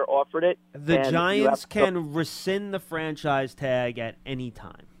longer offered it? The Giants can rescind the franchise tag at any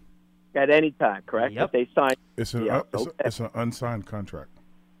time. At any time, correct? Yep. If they sign. It's an unsigned contract.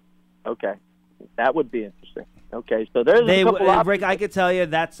 Okay. That would be interesting. Okay, so there's a couple options. Rick, I could tell you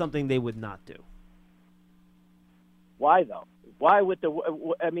that's something they would not do. Why, though? Why with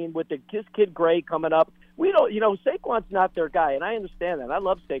this kid Gray coming up? We don't, Saquon's not their guy, and I understand that. I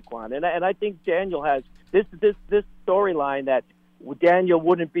love Saquon, and I think Daniel has this storyline that Daniel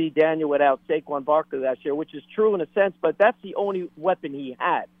wouldn't be Daniel without Saquon Barkley last year, which is true in a sense, but that's the only weapon he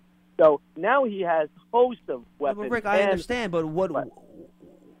had. So now he has a host of weapons. Rick, I understand, but what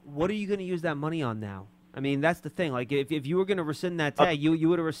are you going to use that money on now? I mean, that's the thing. Like, if you were going to rescind that tag, you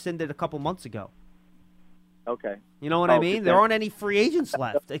would have rescinded a couple months ago. Okay. You know what I mean? There aren't any free agents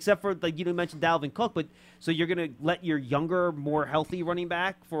left, except for, like, you mentioned Dalvin Cook. But so you're going to let your younger, more healthy running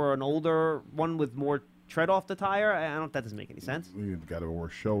back for an older one with more tread off the tire? That doesn't make any sense. He's got a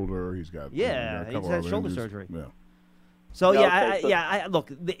worse shoulder. He's got he's had shoulder surgery. Yeah. So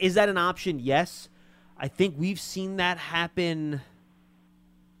look, is that an option? Yes. I think we've seen that happen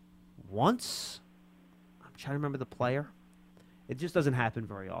once. I'm trying to remember the player. It just doesn't happen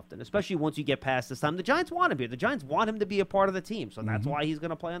very often, especially once you get past this time. The Giants want him here. The Giants want him to be a part of the team, so that's why he's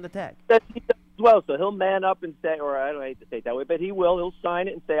going to play on the tag. He does as well, so he'll man up and say, or I don't hate to say it that way, but he will. He'll sign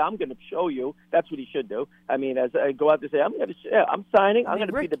it and say, I'm going to show you. That's what he should do. I mean, as I go out to say, I'm signing. I'm going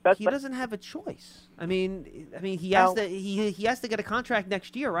to be the best. He doesn't have a choice. I mean, he has to get a contract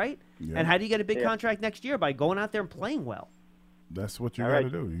next year, right? Yeah. And how do you get a big contract next year? By going out there and playing well. That's what you got to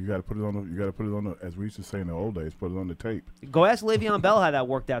do. You got to put it on. You got to put it on the, as we used to say in the old days, put it on the tape. Go ask Le'Veon Bell how that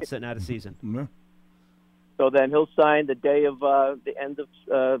worked out sitting out of season. Yeah. So then he'll sign the day of the end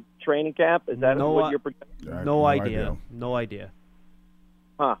of training camp. Is that what you're projecting? No idea. No idea.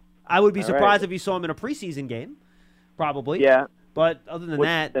 Huh. I would be surprised if you saw him in a preseason game. Probably. Yeah. But other than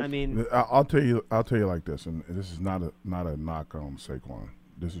that, I mean, I'll tell you like this, and this is not a knock on Saquon.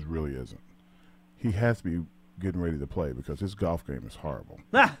 This really isn't. He has to be getting ready to play because his golf game is horrible.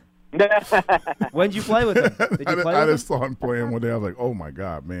 When did you play with him? Did you play with him? I just saw him playing one day. I was like, oh, my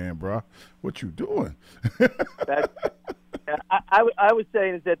God, man, bro, what you doing? I was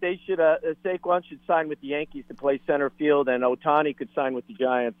saying is that they should Saquon should sign with the Yankees to play center field, and Ohtani could sign with the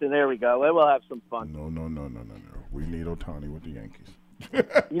Giants, and there we go. We'll have some fun. No. We need Ohtani with the Yankees.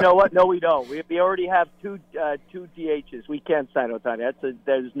 You know what? No, we don't. We already have two DHs. We can't sign Ohtani.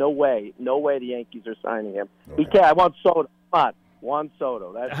 There's no way. No way the Yankees are signing him. Okay. He can't. I want Soto. Come on. Juan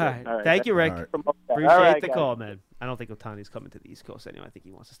Soto. That's all right. All right. Thank you, Rick. Right. Appreciate the call, man. I don't think Ohtani's coming to the East Coast anyway. I think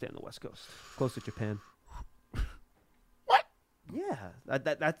he wants to stay on the West Coast, close to Japan. What? Yeah.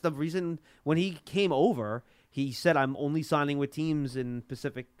 That's the reason when he came over, he said, I'm only signing with teams in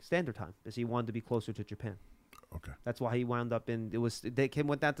Pacific Standard Time because he wanted to be closer to Japan. Okay. That's why he wound up in. They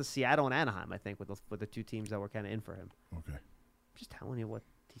went down to Seattle and Anaheim, I think, with the two teams that were kind of in for him. Okay. I'm just telling you what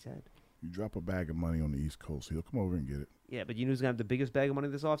he said. You drop a bag of money on the East Coast, he'll come over and get it. Yeah, but you know who's gonna have the biggest bag of money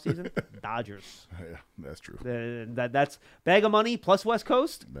this offseason? Dodgers. Yeah, that's true. That's bag of money plus West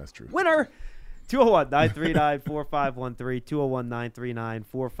Coast. That's true. Winner. 201-939-4513,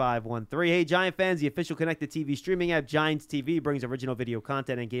 201-939-4513. Hey, Giant fans, the official connected TV streaming app, Giants TV, brings original video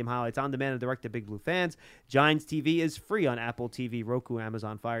content and game highlights on demand and direct to Big Blue fans. Giants TV is free on Apple TV, Roku,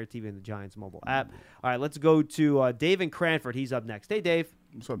 Amazon Fire TV, and the Giants mobile app. All right, let's go to Dave in Cranford. He's up next. Hey, Dave.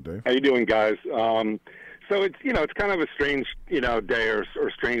 What's up, Dave? How you doing, guys? So it's kind of a strange, day or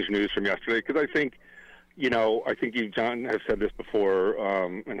strange news from yesterday because I think you, John, have said this before,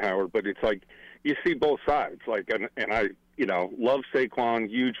 and Howard, but it's like, you see both sides, like, and I, love Saquon,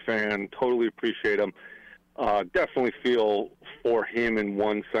 huge fan, totally appreciate him. Definitely feel for him in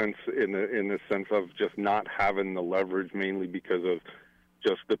one sense, in the sense of just not having the leverage, mainly because of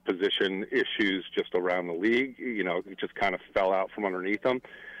just the position issues just around the league. It just kind of fell out from underneath him.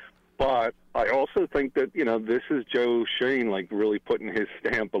 But I also think that this is Joe Schoen, like, really putting his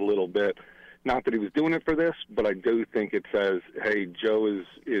stamp a little bit. Not that he was doing it for this, but I do think it says, hey, Joe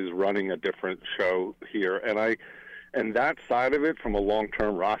is running a different show here. And that side of it, from a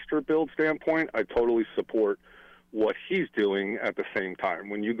long-term roster build standpoint, I totally support what he's doing at the same time.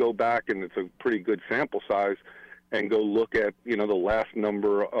 When you go back, and it's a pretty good sample size, and go look at, the last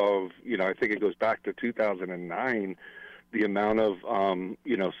number of, I think it goes back to 2009, the amount of,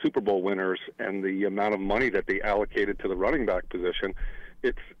 Super Bowl winners and the amount of money that they allocated to the running back position,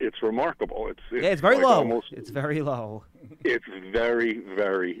 it's remarkable. It's very low. It's very low. It's very,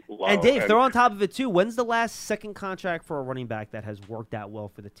 very low. And Dave, throw on top of it too. When's the last second contract for a running back that has worked out well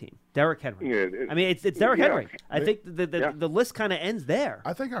for the team? Derrick Henry. Yeah, it's Derrick Henry. I think the list kind of ends there.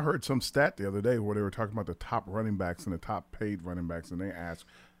 I think I heard some stat the other day where they were talking about the top running backs and the top paid running backs, and they asked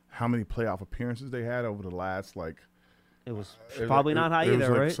how many playoff appearances they had over the last It was probably not high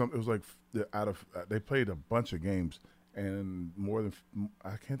either, right? It was like they played a bunch of games. And more than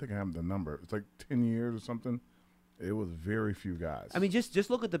I can't think of the number. It's like 10 years or something. It was very few guys. I mean, just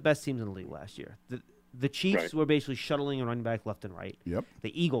look at the best teams in the league last year. The Chiefs were basically shuttling and running back left and right. Yep.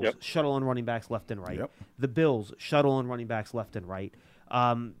 The Eagles shuttling running backs left and right. Yep. The Bills shuttling running backs left and right.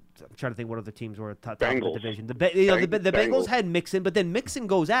 I'm trying to think what other teams were at top of the division. The Bengals had Mixon, but then Mixon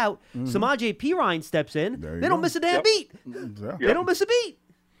goes out. Samaje Perine steps in. They don't miss a damn beat. They don't miss a beat.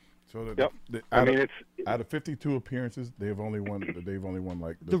 So out of 52 appearances, they've only won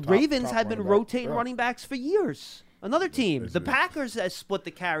like the Ravens have been rotating running backs for years. Another team, the Packers has split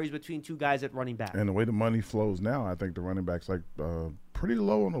the carries between two guys at running back. And the way the money flows now, I think the running backs pretty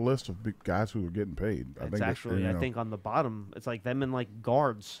low on the list of big guys who are getting paid. I think on the bottom, it's like them and like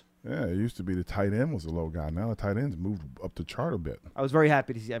guards. Yeah, it used to be the tight end was a low guy. Now the tight end's moved up the chart a bit. I was very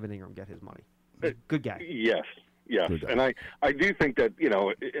happy to see Evan Ingram get his money. Good guy. Yes. Yes, and I do think that,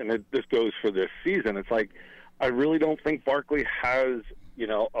 this goes for this season. It's like I really don't think Barkley has,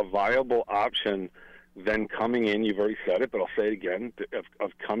 a viable option than coming in. You've already said it, but I'll say it again,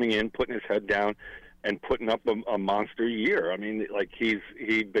 of coming in, putting his head down, and putting up a monster year. I mean, like he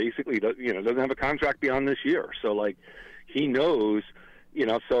basically doesn't have a contract beyond this year. So like he knows,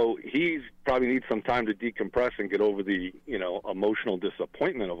 so he's probably needs some time to decompress and get over the, emotional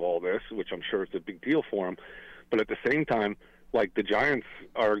disappointment of all this, which I'm sure is a big deal for him. But at the same time, like the Giants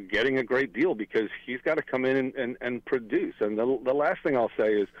are getting a great deal because he's got to come in and produce. And the last thing I'll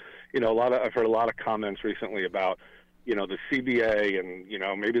say is, I've heard a lot of comments recently about, the CBA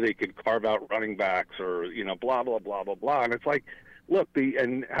and, maybe they could carve out running backs or, blah, blah, blah, blah, blah. And it's like, look,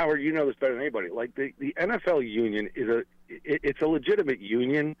 and Howard, you know this better than anybody. Like the NFL union it's a legitimate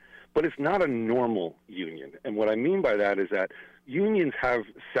union, but it's not a normal union. And what I mean by that is that unions have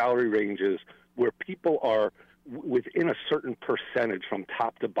salary ranges where people are within a certain percentage from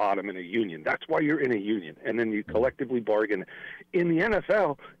top to bottom in a union. That's why you're in a union, and then you collectively bargain. In the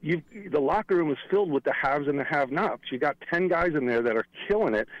NFL, the locker room is filled with the haves and the have-nots. You got 10 guys in there that are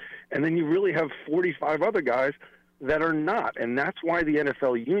killing it, and then you really have 45 other guys that are not. And that's why the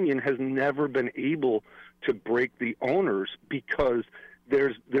NFL union has never been able to break the owners, because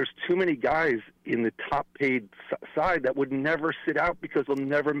there's too many guys in the top paid side that would never sit out because they'll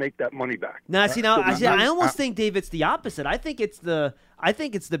never make that money back. I almost think, Dave, it's the opposite. I think it's the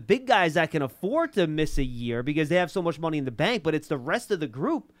big guys that can afford to miss a year because they have so much money in the bank, but it's the rest of the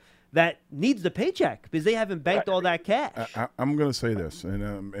group that needs the paycheck because they haven't banked all that cash. I'm going to say this,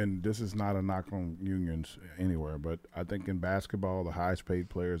 and this is not a knock on unions anywhere, but I think in basketball, the highest paid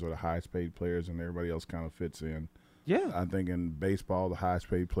players are the highest paid players, and everybody else kind of fits in. Yeah. I think in baseball, the highest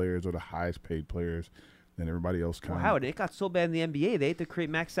paid players are the highest paid players, and everybody else kind of. Howard, it got so bad in the NBA, they had to create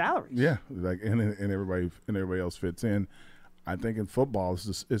max salaries. Yeah, and everybody else fits in. I think in football,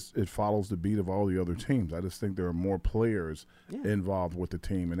 it follows the beat of all the other teams. I just think there are more players involved with the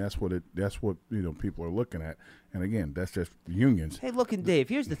team, and that's what people are looking at. And again, that's just unions. Hey, look, and Dave,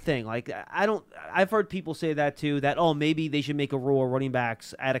 here's the thing. Like, I've heard people say that too. That maybe they should make a rule where running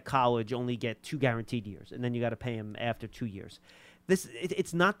backs out of college only get 2 guaranteed years, and then you got to pay them after 2 years.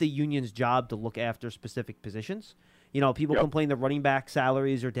 It's not the union's job to look after specific positions. People complain that running back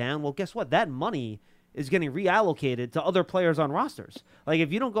salaries are down. Well, guess what? That money is getting reallocated to other players on rosters. Like,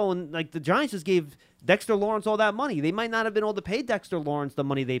 if you don't go and, like, the Giants just gave Dexter Lawrence all that money. They might not have been able to pay Dexter Lawrence the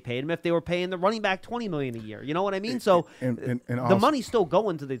money they paid him if they were paying the running back $20 million a year. You know what I mean? So and the also, money's still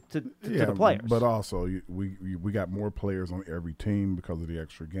going to the players. But also, we got more players on every team because of the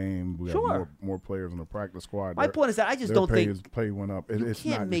extra game. We got more players on the practice squad. My point is that I just don't think pay went up. You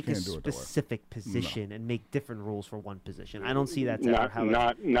can't make a specific position and make different rules for one position. I don't see that. Not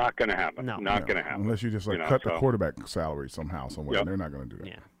going to happen. No, not going to happen. Unless you just cut the quarterback salary somehow, somewhere. Yep. They're not going to do that.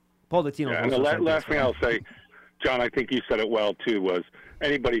 Yeah. Paul Latino. And the last thing I'll say, John, I think you said it well too, was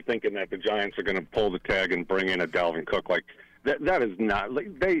anybody thinking that the Giants are going to pull the tag and bring in a Dalvin Cook, like that is not.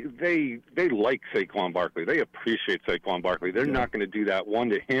 Like, they like Saquon Barkley. They appreciate Saquon Barkley. They're not going to do that, one,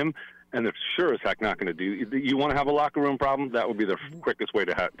 to him, and they're sure as heck not going to do. You want to have a locker room problem? That would be the quickest way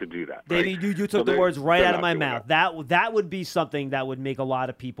to do that. Davey, right? you took the words right out of my mouth. That would be something that would make a lot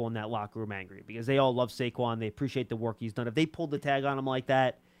of people in that locker room angry because they all love Saquon. They appreciate the work he's done. If they pulled the tag on him like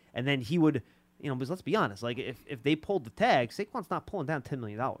that, and then he would, because let's be honest, like if they pulled the tag, Saquon's not pulling down $10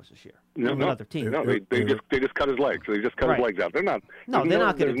 million this year. No, another team. No, they just cut his legs. They just cut his legs out. They're not. No, they're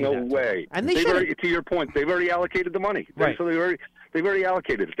not going to do that. There's no way. And they've already, to your point, they've already allocated the money. Right. So they've already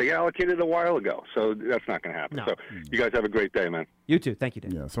allocated it. They allocated it a while ago. So that's not going to happen. No. So you guys have a great day, man. You too. Thank you,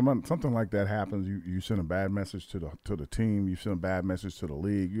 Dave. Yeah, something like that happens. You send a bad message to the team. You send a bad message to the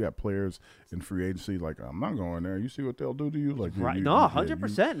league. You got players in free agency like, I'm not going there. You see what they'll do to you? Like, right? No,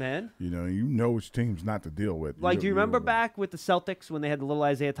 100%, man. You know which teams not to deal with. Like, do you remember back with the Celtics when they had the little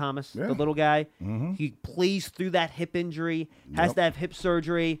Isaiah Thomas, the little guy? Mm-hmm. He plays through that hip injury, has to have hip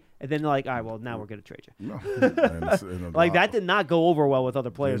surgery, and then they're like, all right, well, now we're going to trade you. No. Like, that did not go over well with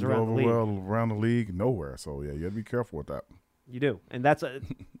other players around the league. Around the league, nowhere. So, yeah, you got to be careful with that. You do. And that's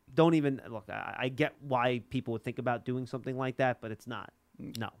don't even, look, I get why people would think about doing something like that, but it's not.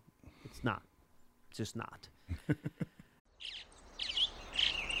 No, it's not. It's just not.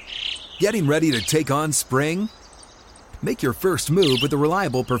 Getting ready to take on spring? Make your first move with the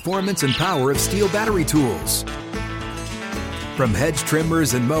reliable performance and power of Steel battery tools. From hedge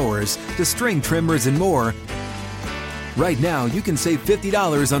trimmers and mowers to string trimmers and more, right now you can save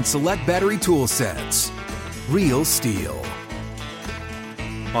 $50 on select battery tool sets. Real Steel.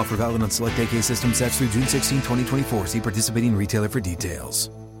 Offer valid on select AK system sets through June 16, 2024. See participating retailer for details.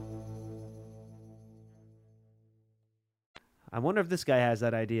 I wonder if this guy has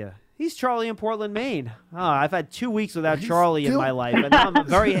that idea. He's Charlie in Portland, Maine. Oh, I've had 2 weeks without Charlie in my life, and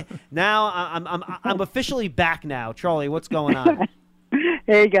now I'm officially back now. Charlie, what's going on?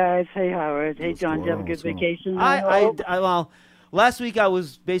 Hey guys, hey Howard, hey John. Did you have a good vacation? Well, last week I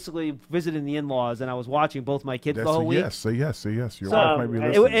was basically visiting the in-laws, and I was watching both my kids the whole week. Say yes. Your wife might be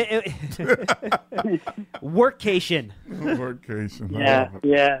listening. Workcation. Workcation.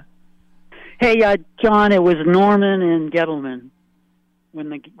 Yeah. Hey, John, it was Norman and Gettleman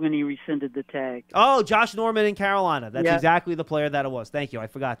when he rescinded the tag. Oh, Josh Norman in Carolina. That's exactly the player that it was. Thank you. I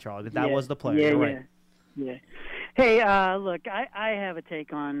forgot, Charlie. That was the player. You're right. Yeah. Hey, look, I have a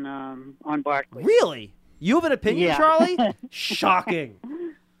take on Barkley. Really? You have an opinion, Charlie? Shocking.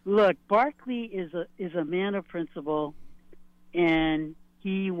 Look, Barkley is a man of principle, and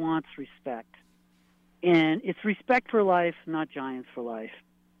he wants respect. And it's respect for life, not Giants for life.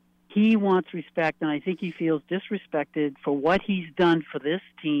 He wants respect, and I think he feels disrespected for what he's done for this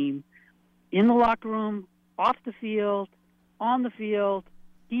team in the locker room, off the field, on the field.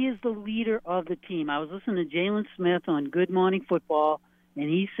 He is the leader of the team. I was listening to Jalen Smith on Good Morning Football, and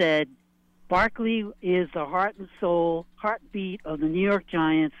he said, Barkley is the heart and soul, heartbeat of the New York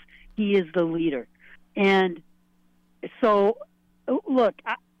Giants. He is the leader. And so, look,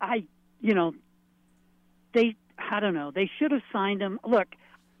 I don't know. They should have signed him. Look,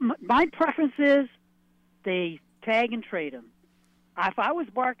 my preference is they tag and trade him. If I was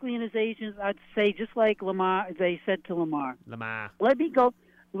Barkley and his agents, I'd say just like Lamar, they said to Lamar, let me go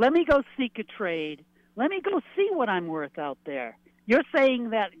seek a trade. Let me go see what I'm worth out there. You're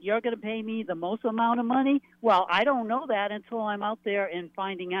saying that you're going to pay me the most amount of money? Well, I don't know that until I'm out there and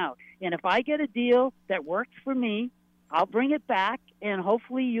finding out. And if I get a deal that works for me, I'll bring it back, and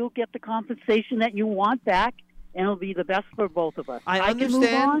hopefully you'll get the compensation that you want back, and it'll be the best for both of us. I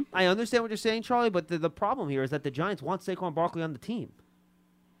understand what you're saying, Charlie, but the problem here is that the Giants want Saquon Barkley on the team.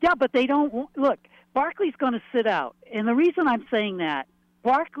 Yeah, but they don't – look, Barkley's going to sit out. And the reason I'm saying that,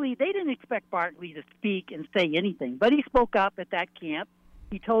 Barkley, they didn't expect Barkley to speak and say anything, but he spoke up at that camp.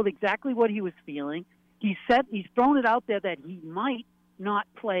 He told exactly what he was feeling. He's thrown it out there that he might not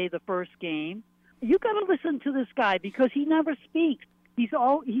play the first game. You got to listen to this guy because he never speaks. He's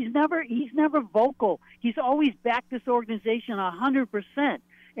never vocal. He's always backed this organization 100%.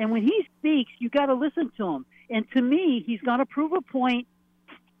 And when he speaks, you got to listen to him. And to me, he's going to prove a point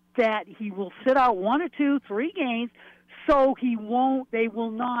that he will sit out 1 or 2, 3 games. So they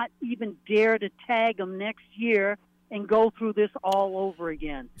will not even dare to tag him next year and go through this all over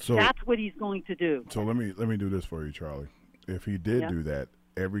again. So that's what he's going to do. So let me do this for you, Charlie. If he did do that,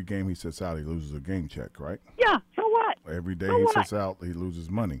 every game he sits out, he loses a game check, right? Yeah, so what? Every day he sits out, he loses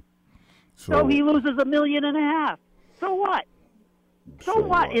money. So he loses $1.5 million. So what? So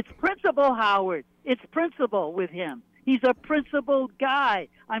what? It's principle, Howard. It's principle with him. He's a principled guy.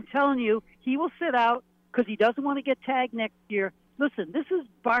 I'm telling you, he will sit out because he doesn't want to get tagged next year. Listen, this is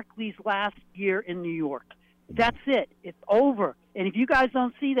Barkley's last year in New York. That's it. It's over. And if you guys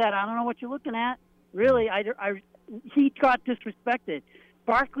don't see that, I don't know what you're looking at. Really, he got disrespected.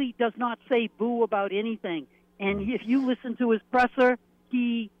 Barkley does not say boo about anything. And if you listen to his presser,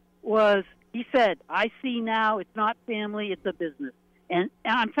 he said, I see now it's not family, it's a business. And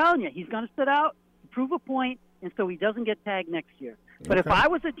I'm telling you, he's going to sit out, prove a point, and so he doesn't get tagged next year. But if I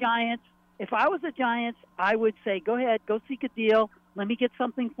was a Giants, I would say, go ahead, go seek a deal. Let me get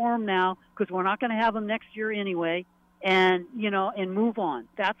something for him now because we're not going to have him next year anyway. And, and move on.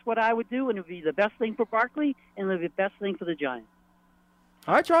 That's what I would do, and it would be the best thing for Barkley and it would be the best thing for the Giants.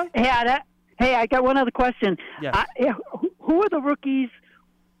 All right, Charlie. Hey, I got one other question. Yes. Who are the rookies?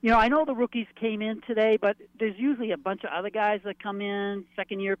 I know the rookies came in today, but there's usually a bunch of other guys that come in,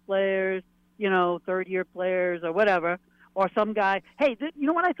 second-year players, third-year players or whatever, or some guy. Hey, you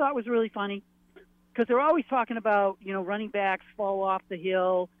know what I thought was really funny? Because they're always talking about, running backs fall off the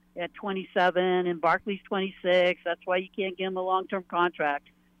hill at 27 and Barkley's 26. That's why you can't give him a long-term contract.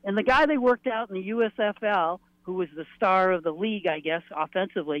 And the guy they worked out in the USFL, who was the star of the league, I guess,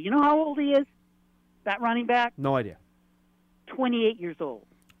 offensively, you know how old he is, that running back? No idea. 28 years old.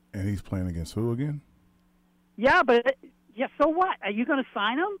 And he's playing against who again? Yeah, so what? Are you going to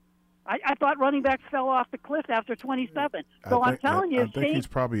sign him? I thought running backs fell off the cliff after 27. So I'm telling you, I think he's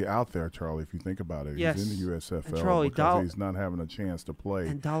probably out there, Charlie, if you think about it. Yes. He's in the USFL Charlie, because he's not having a chance to play.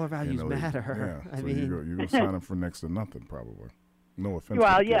 And dollar values matter. Yeah, I so mean, you're going to sign him for next to nothing, probably. No offense.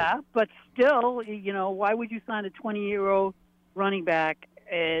 Well, yeah, but still, why would you sign a 20-year-old running back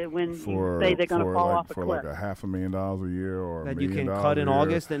when you say they're going to fall off a cliff? For like $500,000 a year or that $1 you million can cut in a year.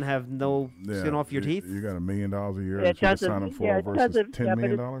 August and have no skin off your teeth? You got $1 million a year that you can sign him for versus $10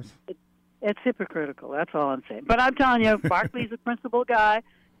 million? It's hypocritical. That's all I'm saying. But I'm telling you, Barkley's a principled guy.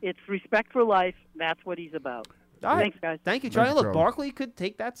 It's respect for life. That's what he's about. All right. Thanks, guys. Thank you, Charlie. Look, Barkley could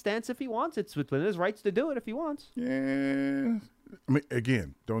take that stance if he wants. It's within his rights to do it if he wants. Yeah. I mean,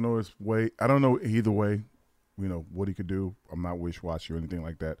 again, don't know his way. I don't know either way, what he could do. I'm not wish-washy or anything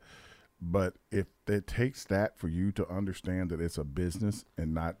like that. But if it takes that for you to understand that it's a business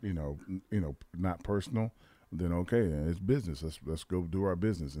and not, not personal, then okay, it's business. Let's go do our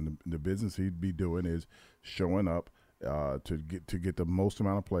business. And the business he'd be doing is showing up to get the most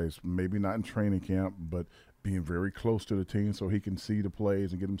amount of plays. Maybe not in training camp, but being very close to the team so he can see the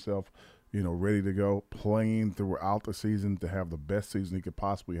plays and get himself, ready to go, playing throughout the season to have the best season he could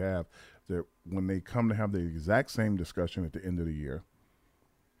possibly have. That when they come to have the exact same discussion at the end of the year,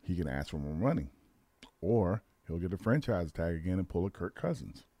 he can ask for more money, or he'll get a franchise tag again and pull a Kirk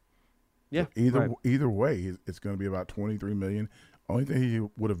Cousins. Yeah. So either way, it's going to be about $23 million. Only thing he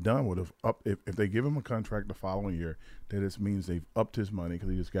would have done would have upped if they give him a contract the following year. That just means they've upped his money because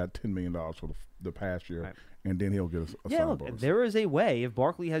he just got $10 million for the past year, and then he'll get a sign bonus. There is a way if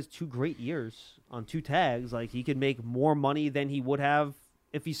Barkley has 2 great years on 2 tags, like he could make more money than he would have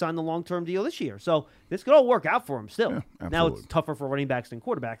if he signed the long-term deal this year. So this could all work out for him still. Yeah, now it's tougher for running backs than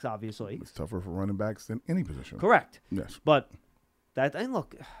quarterbacks, obviously. It's tougher for running backs than any position. Correct. Yes. But and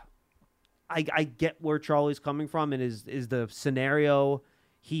look, I get where Charlie's coming from, and is the scenario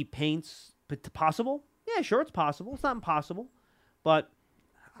he paints possible? Yeah, sure, it's possible. It's not impossible, but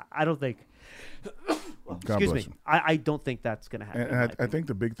I don't think. Excuse me. I don't think that's going to happen. And I think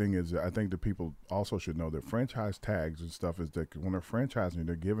the big thing is, I think that people also should know that franchise tags and stuff is that when they're franchising,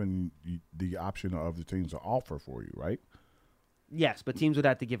 they're giving you the option of the teams to offer for you, right? Yes, but teams would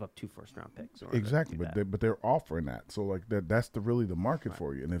have to give up 2 first-round picks. Exactly, but they're offering that. So like that's really the market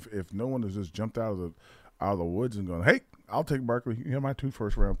for you. And if no one has just jumped out of the woods and going, hey, I'll take Barkley. You have my 2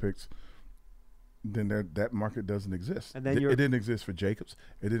 first-round picks. Then that market doesn't exist. And then it didn't exist for Jacobs.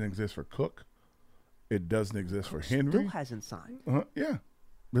 It didn't exist for Cook. It doesn't exist for Henry. Still hasn't signed. Yeah,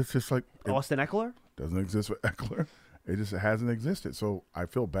 it's just like Austin Eckler doesn't exist for Eckler. It just hasn't existed. So I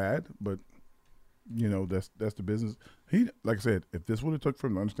feel bad, but that's the business. He, like I said, if this would have took for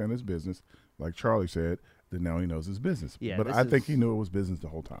him to understand his business, like Charlie said, then now he knows his business. Yeah, but I think he knew it was business the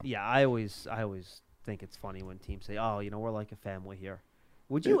whole time. Yeah, I always think it's funny when teams say, "Oh, we're like a family here."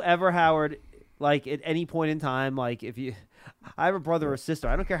 Would you ever, Howard? Like at any point in time, like if I have a brother or sister,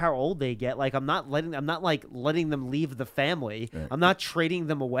 I don't care how old they get. Like I'm not letting them leave the family. Yeah. I'm not trading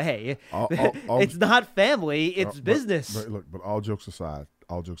them away. It's not family. It's business. But all jokes aside,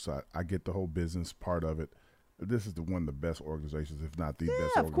 I get the whole business part of it. This is one of the best organizations, if not the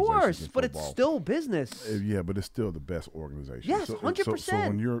best organization. Of course, but it's still business. Yeah, but it's still the best organization. Yes, 100%.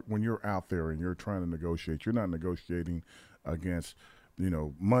 So when you're out there and you're trying to negotiate, you're not negotiating against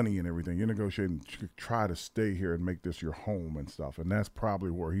money and everything. You're negotiating to try to stay here and make this your home and stuff. And that's probably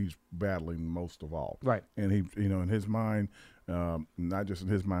where he's battling most of all. Right. And he, in his mind, not just in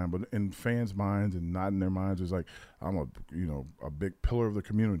his mind, but in fans' minds and not in their minds, is like, I'm a big pillar of the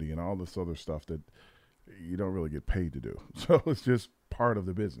community and all this other stuff that you don't really get paid to do. So it's just, part of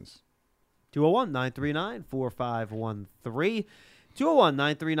the business. 201-939-4513.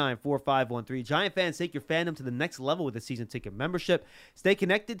 201-939-4513. Giant fans, take your fandom to the next level with a season ticket membership. Stay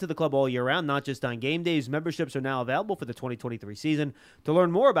connected to the club all year round, not just on game days. Memberships are now available for the 2023 season. To learn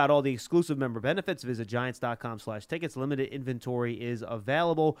more about all the exclusive member benefits, visit Giants.com/tickets. Limited inventory is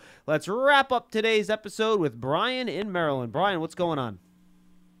available. Let's wrap up today's episode with Brian in Maryland. Brian, what's going on?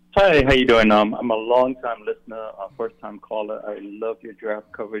 Hi, how you doing? I'm a long-time listener, first-time caller. I love your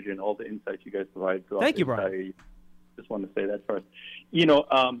draft coverage and all the insights you guys provide. Thank you, Brian. I just want to say that first.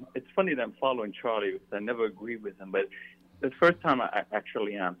 It's funny that I'm following Charlie because I never agree with him, but the first time I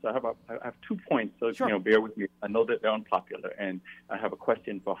actually am. So I have 2 points, so sure. Bear with me. I know that they're unpopular, and I have a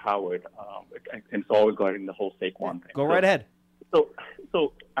question for Howard, and it's all regarding the whole Saquon thing. Go right ahead. So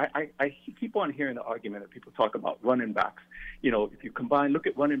I keep on hearing the argument that people talk about running backs. If you look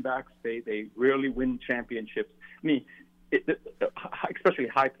at running backs, they rarely win championships. I mean, especially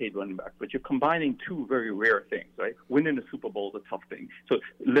high-paid running backs, but you're combining two very rare things, right? Winning the Super Bowl is a tough thing. So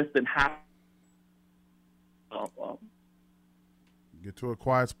less than half. Get to a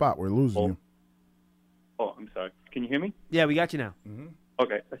quiet spot. We're losing you. Oh, I'm sorry. Can you hear me? Yeah, we got you now. Mm-hmm.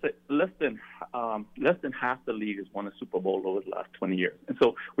 Okay, I said less than half the league has won a Super Bowl over the last 20 years, and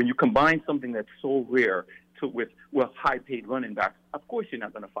so when you combine something that's so rare with high-paid running backs, of course you're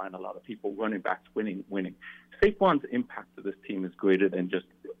not going to find a lot of people running backs winning. Saquon's impact to this team is greater than just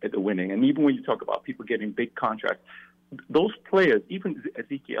the winning, and even when you talk about people getting big contracts, those players, even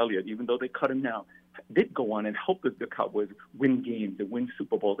Ezekiel Elliott, even though they cut him now, did go on and help the Cowboys win games and win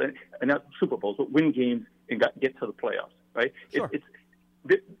Super Bowls, and not Super Bowls, but win games and get to the playoffs, right? Sure.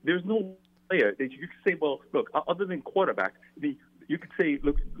 There's no player that you could say, well, look, other than quarterback, you could say,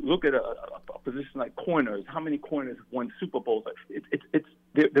 look at a position like corners. How many corners have won Super Bowls?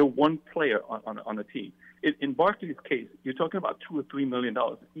 They're one player on the team. In Barkley's case, you're talking about $2 or $3 million.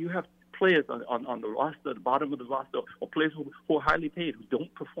 You have players on the roster, the bottom of the roster, or players who are highly paid who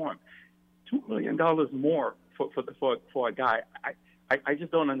don't perform. $2 million more for a guy. I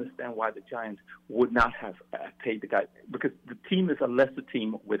just don't understand why the Giants would not have paid the guy, because the team is a lesser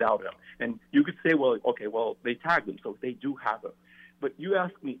team without him. And you could say, well, okay, well, they tagged him, so they do have him. But you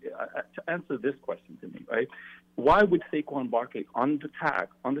asked me to answer this question to me, right? Why would Saquon Barkley on the tag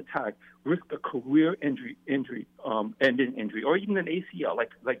risk a career ending injury, or even an ACL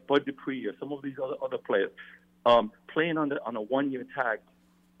like Bud Dupree or some of these other players, playing on a 1-year tag?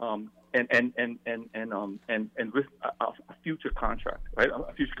 And risk a future contract, right?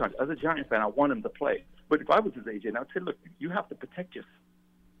 A future contract. As a Giants fan, I want him to play. But if I was his agent, I'd say, look, you have to protect yourself.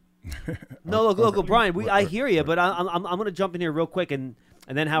 No, look, Brian, I hear you, but I'm going to jump in here real quick, and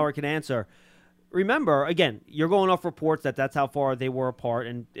then Howard can answer. Remember, again, you're going off reports that's how far they were apart,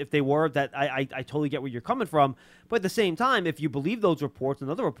 and if they were, that I totally get where you're coming from. But at the same time, if you believe those reports,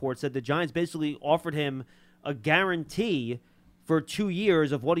 another report said the Giants basically offered him a guarantee for 2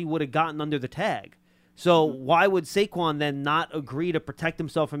 years of what he would have gotten under the tag. So why would Saquon then not agree to protect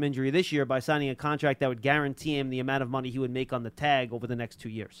himself from injury this year by signing a contract that would guarantee him the amount of money he would make on the tag over the next 2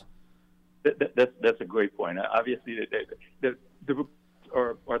 years? That's a great point. Obviously, the reports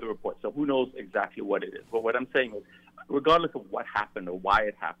are the reports, so who knows exactly what it is. But what I'm saying is, regardless of what happened or why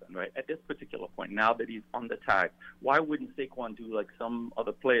it happened, right, at this particular point, now that he's on the tag, why wouldn't Saquon do like some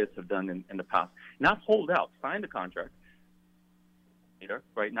other players have done in the past? Not hold out, sign the contract,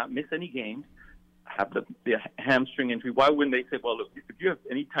 right? Not miss any games, have the hamstring injury. Why wouldn't they say, well, look, if you have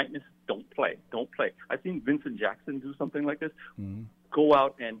any tightness, don't play. I've seen Vincent Jackson do something like this. Mm-hmm. Go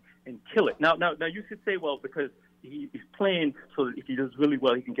out and kill it. Now you could say, well, because he's playing, so that if he does really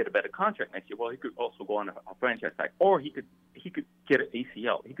well, he can get a better contract next year. Well, he could also go on a franchise tag, or he could get an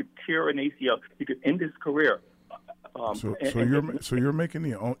ACL. He could tear an ACL. He could end his career. You're making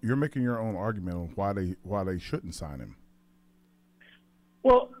your own argument on why they shouldn't sign him.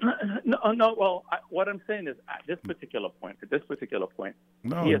 Well, no. Well, what I'm saying is, at this particular point. But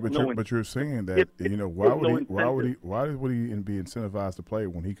you're saying that why would he be incentivized to play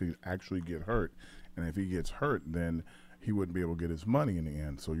when he could actually get hurt, and if he gets hurt, then he wouldn't be able to get his money in the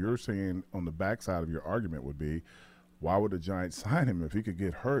end. So you're saying on the backside of your argument would be, why would the Giants sign him if he could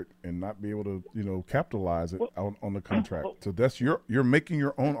get hurt and not be able to capitalize it on the contract? So that's you're making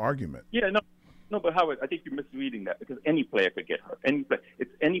your own argument. Yeah, no. No, but Howard, I think you're misreading that, because any player could get hurt.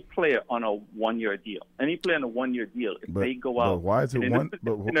 It's any player on a 1-year deal. Any player on a 1-year deal, if they go out. But why is it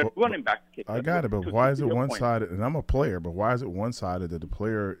running back kick? I got it, but why is it one-sided? And I'm a player, but why is it one-sided that the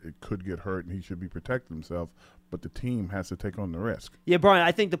player could get hurt and he should be protecting himself, but the team has to take on the risk? Yeah, Brian,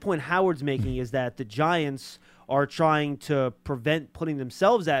 I think the point Howard's making is that the Giants are trying to prevent putting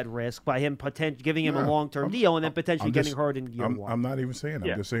themselves at risk by him giving him a long-term deal and then potentially getting hurt in year one. I'm not even saying.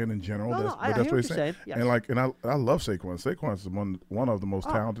 I'm just saying in general. I hear what you're saying. Yes. And I love Saquon. Saquon is one of the most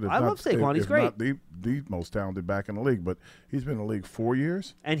talented. I love Saquon. He's great. Not the most talented back in the league, but he's been in the league 4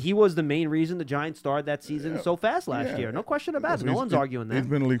 years. And he was the main reason the Giants started that season so fast last year. No question about it. No one's arguing that. He's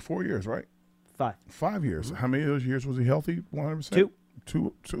been in the league 4 years, right? 5. 5 years. How many of those years was he healthy? 100%.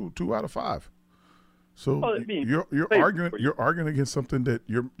 Two out of 5. So you're arguing against something that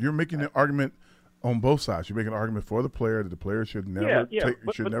you're making an argument on both sides. You're making an argument for the player that the player should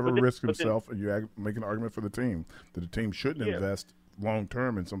never risk himself, and you're making an argument for the team that the team shouldn't invest long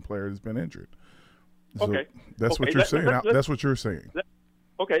term in some player that's been injured. So that's what you're saying. That's what you're saying.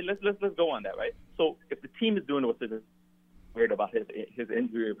 Okay, let's go on that, right? So if the team is doing what they're worried about his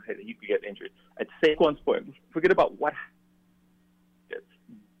injury, he could get injured. At Saquon's point, forget about what.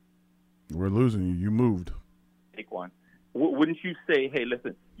 We're losing you. You moved. Saquon, wouldn't you say, hey,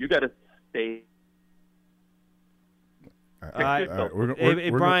 listen, you got to stay.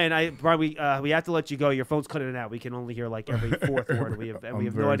 Brian, we have to let you go. Your phone's cutting it out. We can only hear like every fourth word. We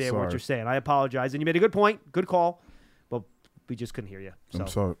have no idea what you're saying. I apologize. And you made a good point. Good call. But we just couldn't hear you. So. I'm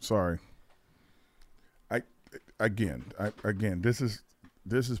so sorry.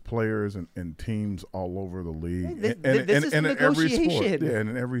 This is players and teams all over the league, and in every sport. Yeah, and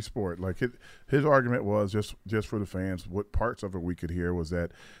in every sport. Like his argument was just for the fans. What parts of it we could hear was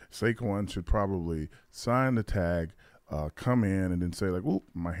that Saquon should probably sign the tag, come in, and then say like, "Well,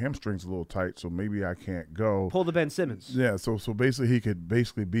 my hamstring's a little tight, so maybe I can't go." Pull the Ben Simmons. Yeah, so basically he could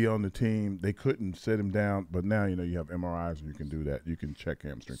be on the team. They couldn't sit him down, but now you have MRIs and you can do that. You can check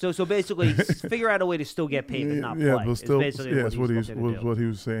hamstrings. So basically, figure out a way to still get paid but not play. Yeah, but still, that's what he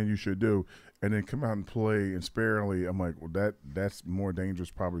was saying you should do, and then come out and play sparingly. I'm like, well, that's more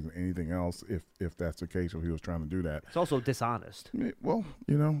dangerous probably than anything else if that's the case. If he was trying to do that, it's also dishonest. Well,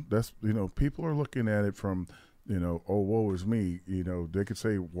 that's people are looking at it from. Oh, woe is me. They could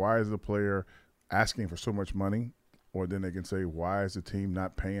say, why is the player asking for so much money? Or then they can say, why is the team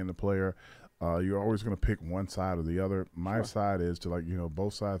not paying the player? You're always going to pick one side or the other. My side is to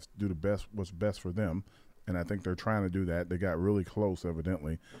both sides do what's best for them. And I think they're trying to do that. They got really close,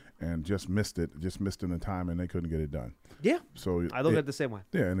 evidently, and just missed in the time, and they couldn't get it done. Yeah. So I look at it the same way.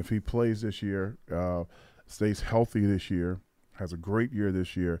 Yeah, and if he plays this year, stays healthy this year, has a great year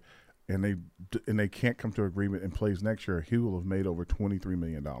this year, and they can't come to agreement and plays next year, he will have made over $23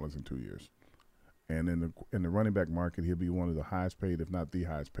 million in 2 years. And in the running back market, he'll be one of the highest paid, if not the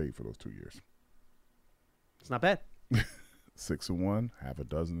highest paid, for those 2 years. It's not bad. 6 in one, half a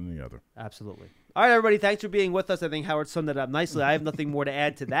dozen in the other. Absolutely. All right, everybody, thanks for being with us. I think Howard summed it up nicely. I have nothing more to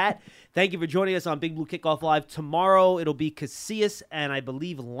add to that. Thank you for joining us on Big Blue Kickoff Live. Tomorrow, it'll be Casillas and I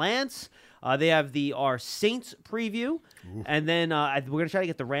believe Lance. They have our Saints preview. Oof. And then we're going to try to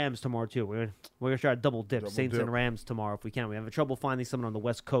get the Rams tomorrow, too. We're going to try to double dip Saints and Rams tomorrow if we can. We have trouble finding someone on the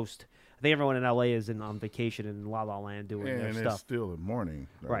West Coast. I think everyone in L.A. is on vacation in La La Land doing their stuff. And it's still the morning.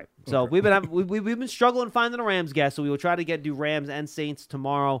 Right. So we've been struggling finding a Rams guest, so we will try to do Rams and Saints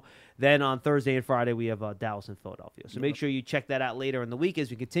tomorrow. Then on Thursday and Friday, we have Dallas and Philadelphia. So make sure you check that out later in the week as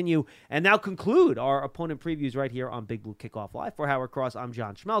we continue and now conclude our opponent previews right here on Big Blue Kickoff Live. For Howard Cross, I'm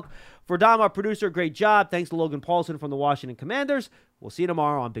John Schmelk. For Dom, our producer, great job. Thanks to Logan Paulson from the Washington Commanders. We'll see you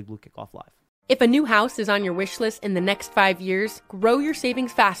tomorrow on Big Blue Kickoff Live. If a new house is on your wish list in the next 5 years, grow your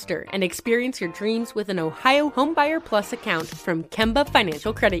savings faster and experience your dreams with an Ohio Homebuyer Plus account from Kemba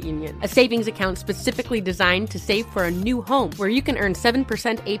Financial Credit Union. A savings account specifically designed to save for a new home where you can earn 7%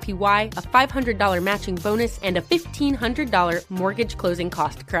 APY, a $500 matching bonus, and a $1,500 mortgage closing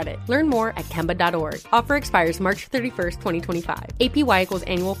cost credit. Learn more at Kemba.org. Offer expires March 31st, 2025. APY equals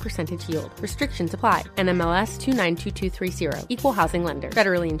annual percentage yield. Restrictions apply. NMLS 292230. Equal housing lender.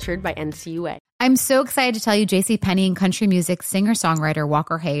 Federally insured by NCUA. I'm so excited to tell you JCPenney and country music singer-songwriter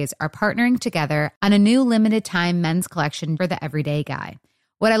Walker Hayes are partnering together on a new limited-time men's collection for the everyday guy.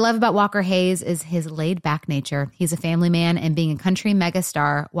 What I love about Walker Hayes is his laid-back nature. He's a family man, and being a country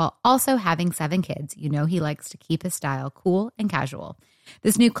megastar while also having 7 kids, he likes to keep his style cool and casual.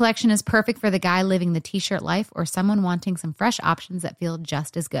 This new collection is perfect for the guy living the t-shirt life or someone wanting some fresh options that feel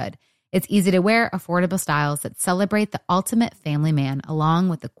just as good. It's easy to wear, affordable styles that celebrate the ultimate family man, along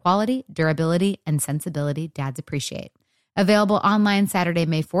with the quality, durability, and sensibility dads appreciate. Available online Saturday,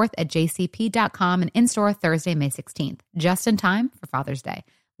 May 4th at jcp.com and in-store Thursday, May 16th. Just in time for Father's Day.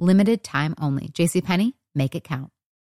 Limited time only. JCPenney, make it count.